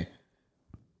you saying?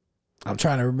 I'm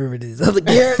trying to remember these other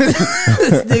characters.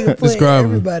 This nigga played Describe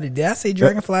 'em. everybody. Did I say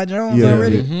Dragonfly Jones Yeah,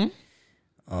 already? yeah.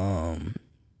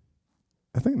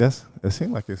 I think it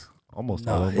seemed like it's almost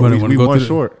No, all it- over. Wanna We go one through the-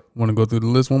 short. Want to go through the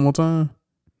list one more time?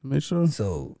 Make sure.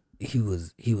 So he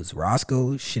was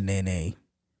Roscoe, Shanae,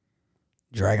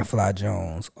 Dragonfly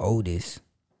Jones, Otis,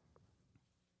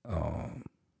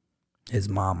 his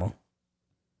mama,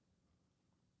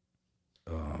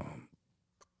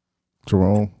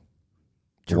 Jerome.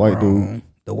 The white dude. Jerome,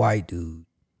 the white dude,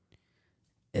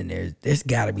 and there's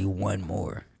got to be one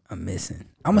more I'm missing.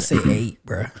 I'm gonna say 8,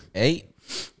 bro. 8.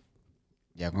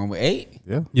 Y'all going with 8?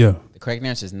 Yeah. Yeah. The correct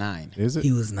answer is 9. Is it?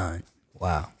 He was 9.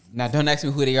 Wow, Now don't ask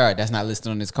me who they are. That's not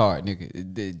listed on this card,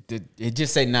 nigga. It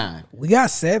just say 9. we got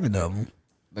 7 of them.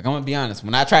 Like I'm gonna be honest.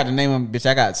 When I tried to name them, bitch,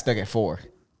 I got stuck at 4.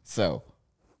 So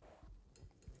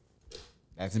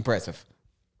that's impressive.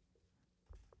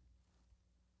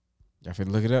 Y'all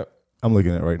finna look it up. I'm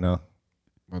looking at it right now.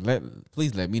 Well,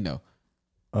 please let me know.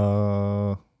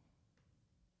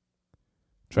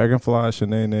 Dragonfly,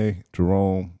 Shanae,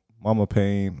 Jerome, Mama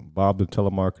Payne, Bob the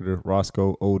Telemarketer,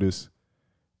 Roscoe, Otis,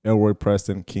 Elroy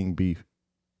Preston, King Beef.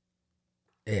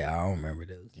 Yeah, I don't remember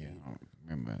those. Yeah, I don't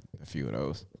remember a few of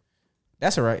those.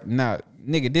 That's all right. Now,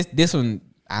 nigga, this one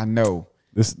I know.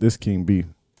 This King Beef.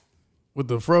 With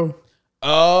the fro.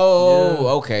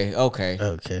 Oh, okay. Okay.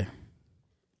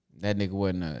 That nigga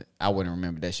wasn't. I wouldn't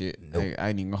remember that shit. I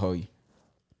ain't even gonna hold you.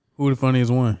 Who the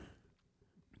funniest one?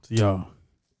 To y'all.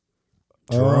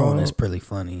 Jerome is pretty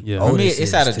funny. Yeah. I mean, Otis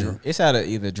it's is too. out of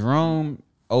either Jerome,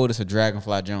 Otis, or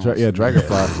Dragonfly Jones.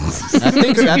 Dragonfly. I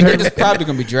think it's probably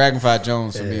gonna be Dragonfly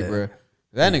Jones for me, bro.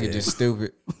 That nigga just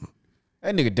stupid.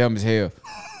 That nigga dumb as hell.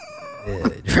 Yeah,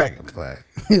 Dragonfly.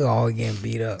 He all getting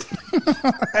beat up.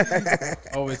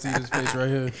 Always see his face right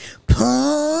here.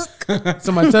 Punk.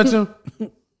 Somebody touch him.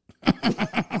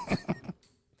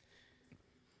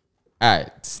 All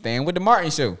right, staying with the Martin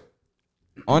Show.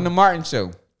 On the Martin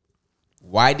Show,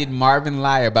 why did Marvin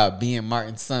lie about being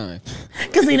Martin's son?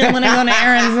 Because he didn't want to go to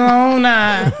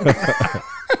Arizona.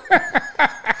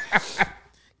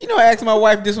 You know, I asked my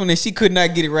wife this one and she could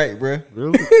not get it right, bro.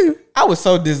 Really? I was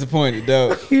so disappointed,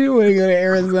 dog. He didn't want to go to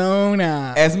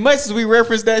Arizona. As much as we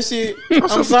referenced that shit,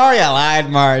 I'm sorry I lied,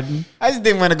 Martin. I just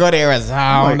didn't want to go to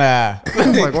Arizona.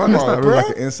 I'm like, why Come that's on, not really bro.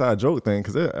 like an inside joke thing?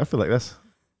 Because I feel like that's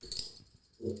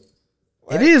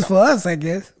It is for us, I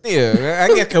guess. Yeah,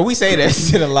 I guess because we say that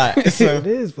shit a lot. So. It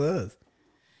is for us.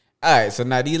 All right, so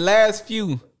now these last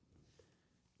few,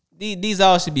 these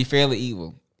all should be fairly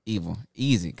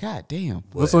easy. God damn.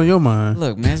 What's on your mind?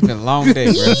 Look, man, it's been a long day,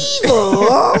 bro.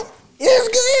 Evil. It's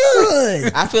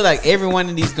good. I feel like every one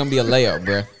of these gonna be a layup,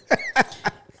 bro.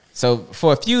 So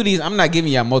for a few of these, I'm not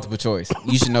giving y'all multiple choice.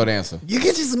 You should know the answer. You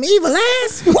get you some evil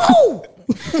ass. Whoa.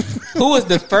 Who was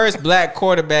the first black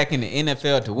quarterback in the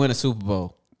NFL to win a Super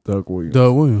Bowl? Doug Williams.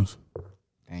 Doug Williams.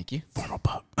 Thank you. Former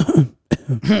Buck.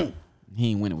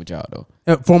 He ain't winning with y'all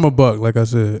though. Former Buck, like I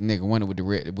said. Nigga won it with the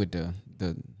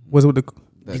Was it with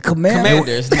the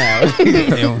Commanders now.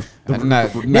 I'm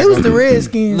not They was the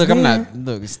Redskins. Look, I'm man. not.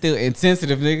 Look, it's still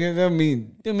insensitive, nigga.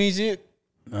 That mean shit.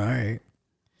 All right.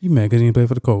 You mad because he didn't play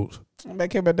for the Colts? I'm not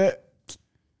care about that.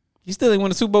 He still ain't won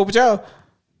a Super Bowl with y'all.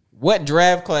 What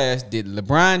draft class did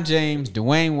LeBron James,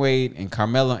 Dwayne Wade, and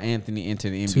Carmelo Anthony enter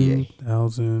the NBA?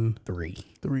 2003.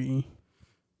 The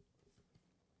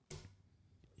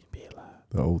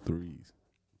 03s.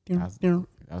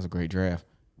 That was a great draft.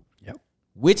 Yep.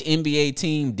 Which NBA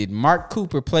team did Mark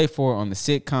Cooper play for on the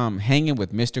sitcom Hanging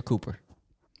with Mr. Cooper?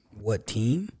 What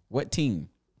team? What team?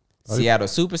 Seattle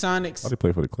How Supersonics, they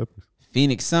play for the Clippers?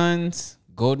 Phoenix Suns,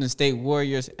 Golden State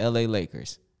Warriors, LA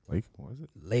Lakers. Like, what is it?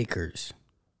 Lakers.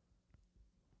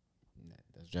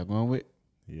 That's what y'all going with?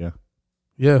 Yeah.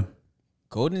 Yeah.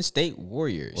 Golden State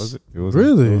Warriors. Was it? It was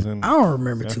Really? It was in, I don't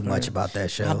remember too much about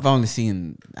that show. I've only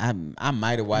seen. I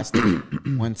might have watched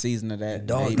one season of that.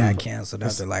 Dog maybe. got canceled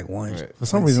after like one. Right. for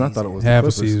some reason, I thought it was Half the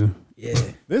a Clippers. season. Yeah.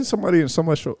 Didn't somebody in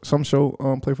some show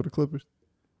play for the Clippers?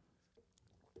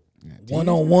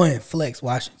 1-on-1 Flex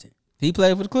Washington. He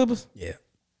played for the Clippers. Yeah.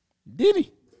 Did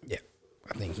he? Yeah.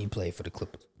 I think he played for the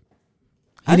Clippers.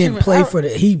 I He didn't just- play I- for the.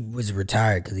 He was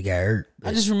retired because he got hurt.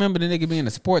 I just remember the nigga being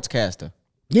a sportscaster.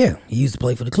 Yeah, he used to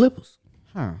play for the Clippers.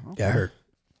 Huh. Got hurt.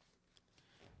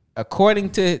 According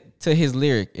to his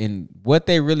lyric and what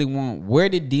they really want, where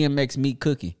did DMX meet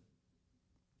Cookie?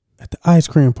 At the ice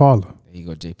cream parlor. There you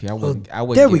go, JP. I wasn't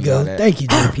There we giving y'all go. that. Thank you,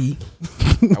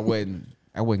 JP.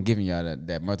 I wasn't giving y'all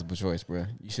that multiple choice, bro.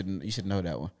 You should know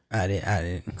that one. I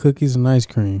didn't. Cookies and ice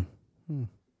cream.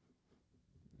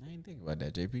 I didn't think about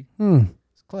that, JP. Hmm.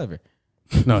 It's clever.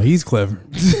 No, he's clever.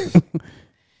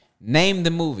 Name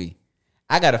the movie.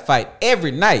 I gotta fight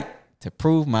every night to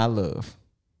prove my love.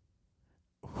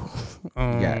 You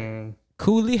got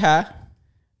Cooley High,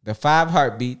 The 5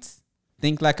 Heartbeats,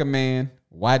 Think Like a Man,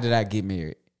 Why Did I Get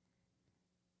Married?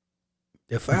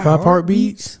 The Five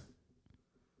Heartbeats.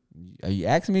 Are you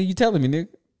asking me or you telling me, nigga?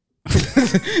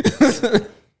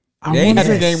 I'm They ain't how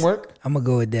gonna the guess. game work. I'm gonna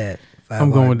go with that.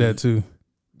 I'm going with that too.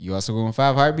 You also going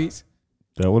 5 Heartbeats?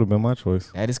 That would have been my choice.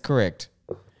 That is correct.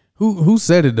 Who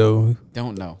said it though?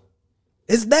 Don't know.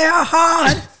 It's there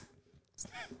hard.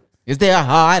 Is there a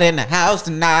heart in the house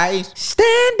tonight?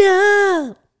 Stand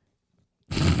up.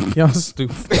 Y'all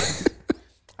stupid.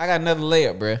 I got another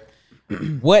layup, bruh.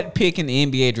 What pick in the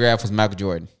NBA draft was Michael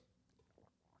Jordan?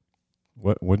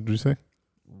 What did you say?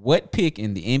 What pick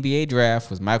in the NBA draft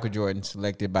was Michael Jordan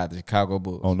selected by the Chicago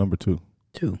Bulls? Oh, number 2.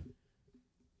 2.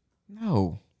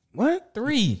 No. What?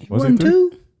 3. Was One, it 3?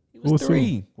 2. It Who was was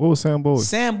 3. 2? What was Sam Bowie?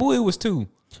 Sam Bowie was 2.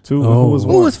 2. Oh. Who was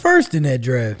 1? Who was first in that I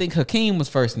draft? think Hakeem was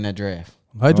first in that draft.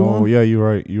 Oh, yeah, you're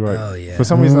right. You're right. Oh, yeah. For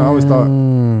some reason, I always thought,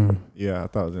 Mm. yeah, I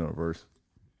thought it was in reverse.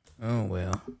 Oh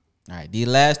well. All right, the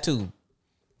last 2.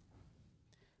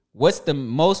 What's the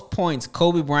most points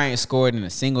Kobe Bryant scored in a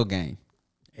single game?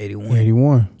 81.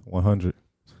 81. 100.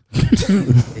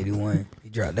 81. He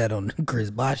dropped that on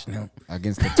Chris Bosh now.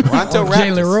 Against the Toronto Oh,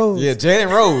 Raptors. Jalen Rose. Yeah,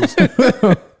 Jalen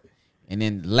Rose. And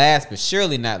then last but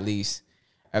surely not least,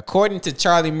 according to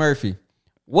Charlie Murphy,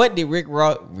 what did Rick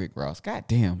Ross,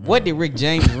 goddamn, what did Rick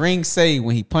James' ring say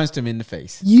when he punched him in the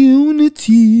face?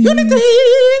 Unity.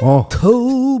 Oh,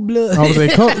 Cold blood. I was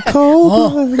like,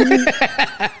 cold blooded.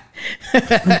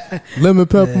 Lemon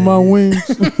pepper my wings.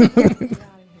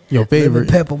 Your Lemon favorite.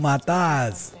 pepper my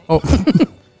thighs. Oh.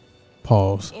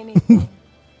 Pause.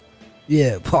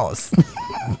 Yeah, pause.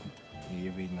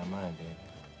 You're reading my mind,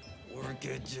 Dad. Work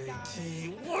it,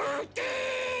 JT. Work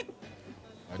it!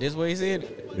 Oh, this what he said?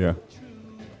 yeah.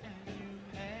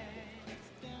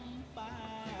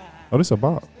 Oh, this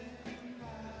about.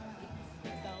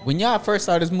 When y'all first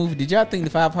saw this movie, did y'all think the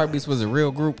 5 Heartbeats was a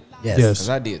real group? Yes. Yes. Because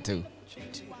I did too.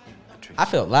 I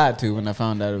felt lied to when I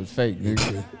found out it was fake.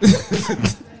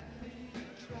 Nigga.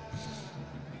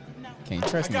 Can't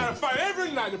trust me. Gotta fight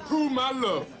every night to prove my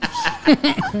love.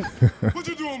 What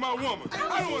you doing with my woman?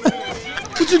 I don't want to hear that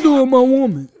shit. What you doing, my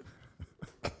woman?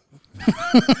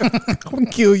 I'm gonna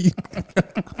kill you.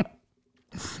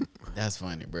 That's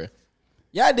funny, bro.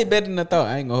 Y'all did better than I thought.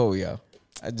 I ain't gonna hold y'all.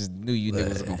 I just knew you niggas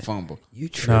was gonna fumble. You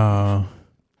tripping. Nah.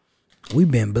 We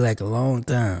been black a long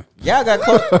time. Y'all got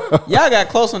close. Y'all got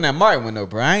close on that Martin one though,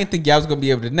 bro. I ain't think y'all was gonna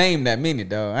be able to name that many,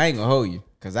 though. I ain't gonna hold you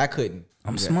because I couldn't.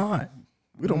 I'm smart.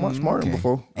 We don't watch Martin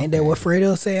before. Ain't that what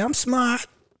Fredo say? I'm smart.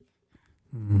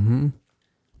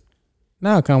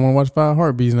 Now I kind of want to watch 5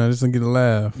 Heartbeats now just to get a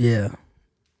laugh. Yeah.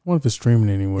 What if it's streaming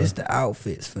anywhere? It's the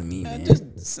outfits for me, man.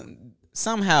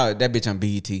 Somehow that bitch on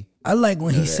BET. I like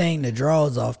when he sang the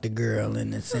draws off the girl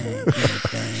in the same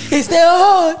thing. Is there a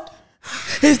heart?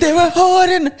 Is there a heart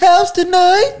in the house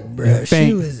tonight? Bruh, she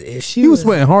Thank- was if she He was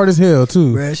sweating hard as hell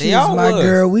too. Bruh, she They was all my was.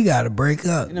 girl. We gotta break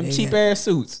up. In them nigga. cheap ass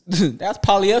suits. That's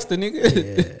polyester, nigga.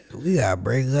 Yeah, we gotta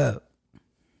break up.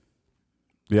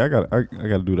 Yeah, I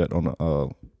gotta do that on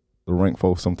the rank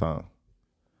folks sometime.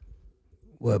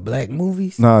 What, black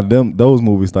movies? Nah, those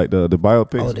movies like the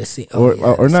biopics. Oh,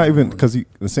 the or not even because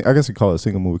I guess you call it a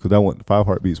single movie because that one 5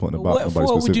 Heartbeats wasn't about What nobody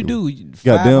for would you specifically. do? You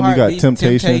got 5 them. You got Heartbeats,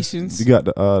 Temptations. You got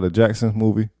the Jacksons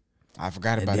movie. I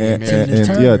forgot about And- that. and-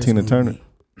 man. yeah, Tina Turner.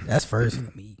 That's first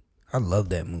for me. I love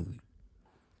that movie.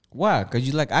 Why? Cause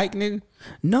you like Ike, nigga?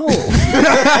 No.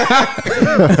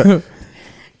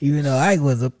 Even though Ike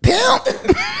was a pimp.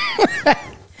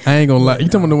 I ain't gonna lie. You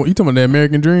talking about the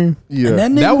American Dream? Yeah,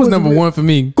 And That was number re- one for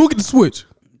me. Go get the Switch.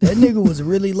 That nigga was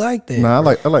really like that. Nah, I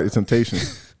like the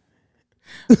Temptations.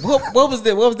 What was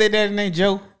their daddy name?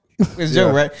 Joe? It's Joe,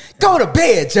 Yeah. right? Go to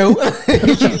bed, Joe.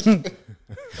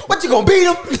 What you gonna beat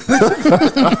him?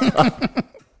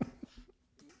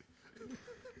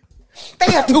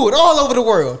 They have to it all over the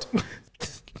world.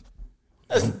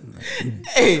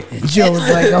 Hey, Joe was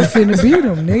like, I'm finna beat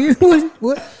him, nigga.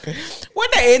 What?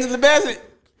 what that Angela Bassett?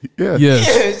 Yeah,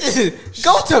 Yes.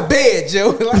 Go to bed, Joe.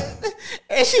 Like,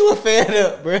 and she was fed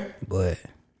up, bro. But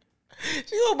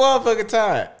She was motherfucking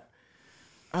tired.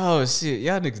 Oh shit,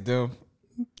 y'all niggas dumb.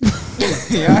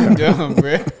 Y'all dumb,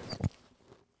 bro.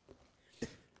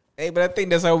 Hey, but I think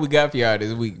that's all we got for y'all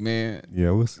this week, man.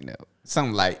 Yeah, what's You know,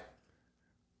 something light.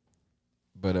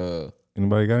 But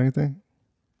anybody got anything?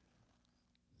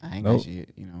 I ain't Nope. got shit,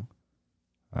 you know.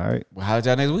 All right. Well, how's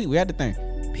y'all next week? We had the thing.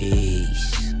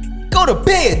 peace. Go to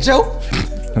bed, Joe.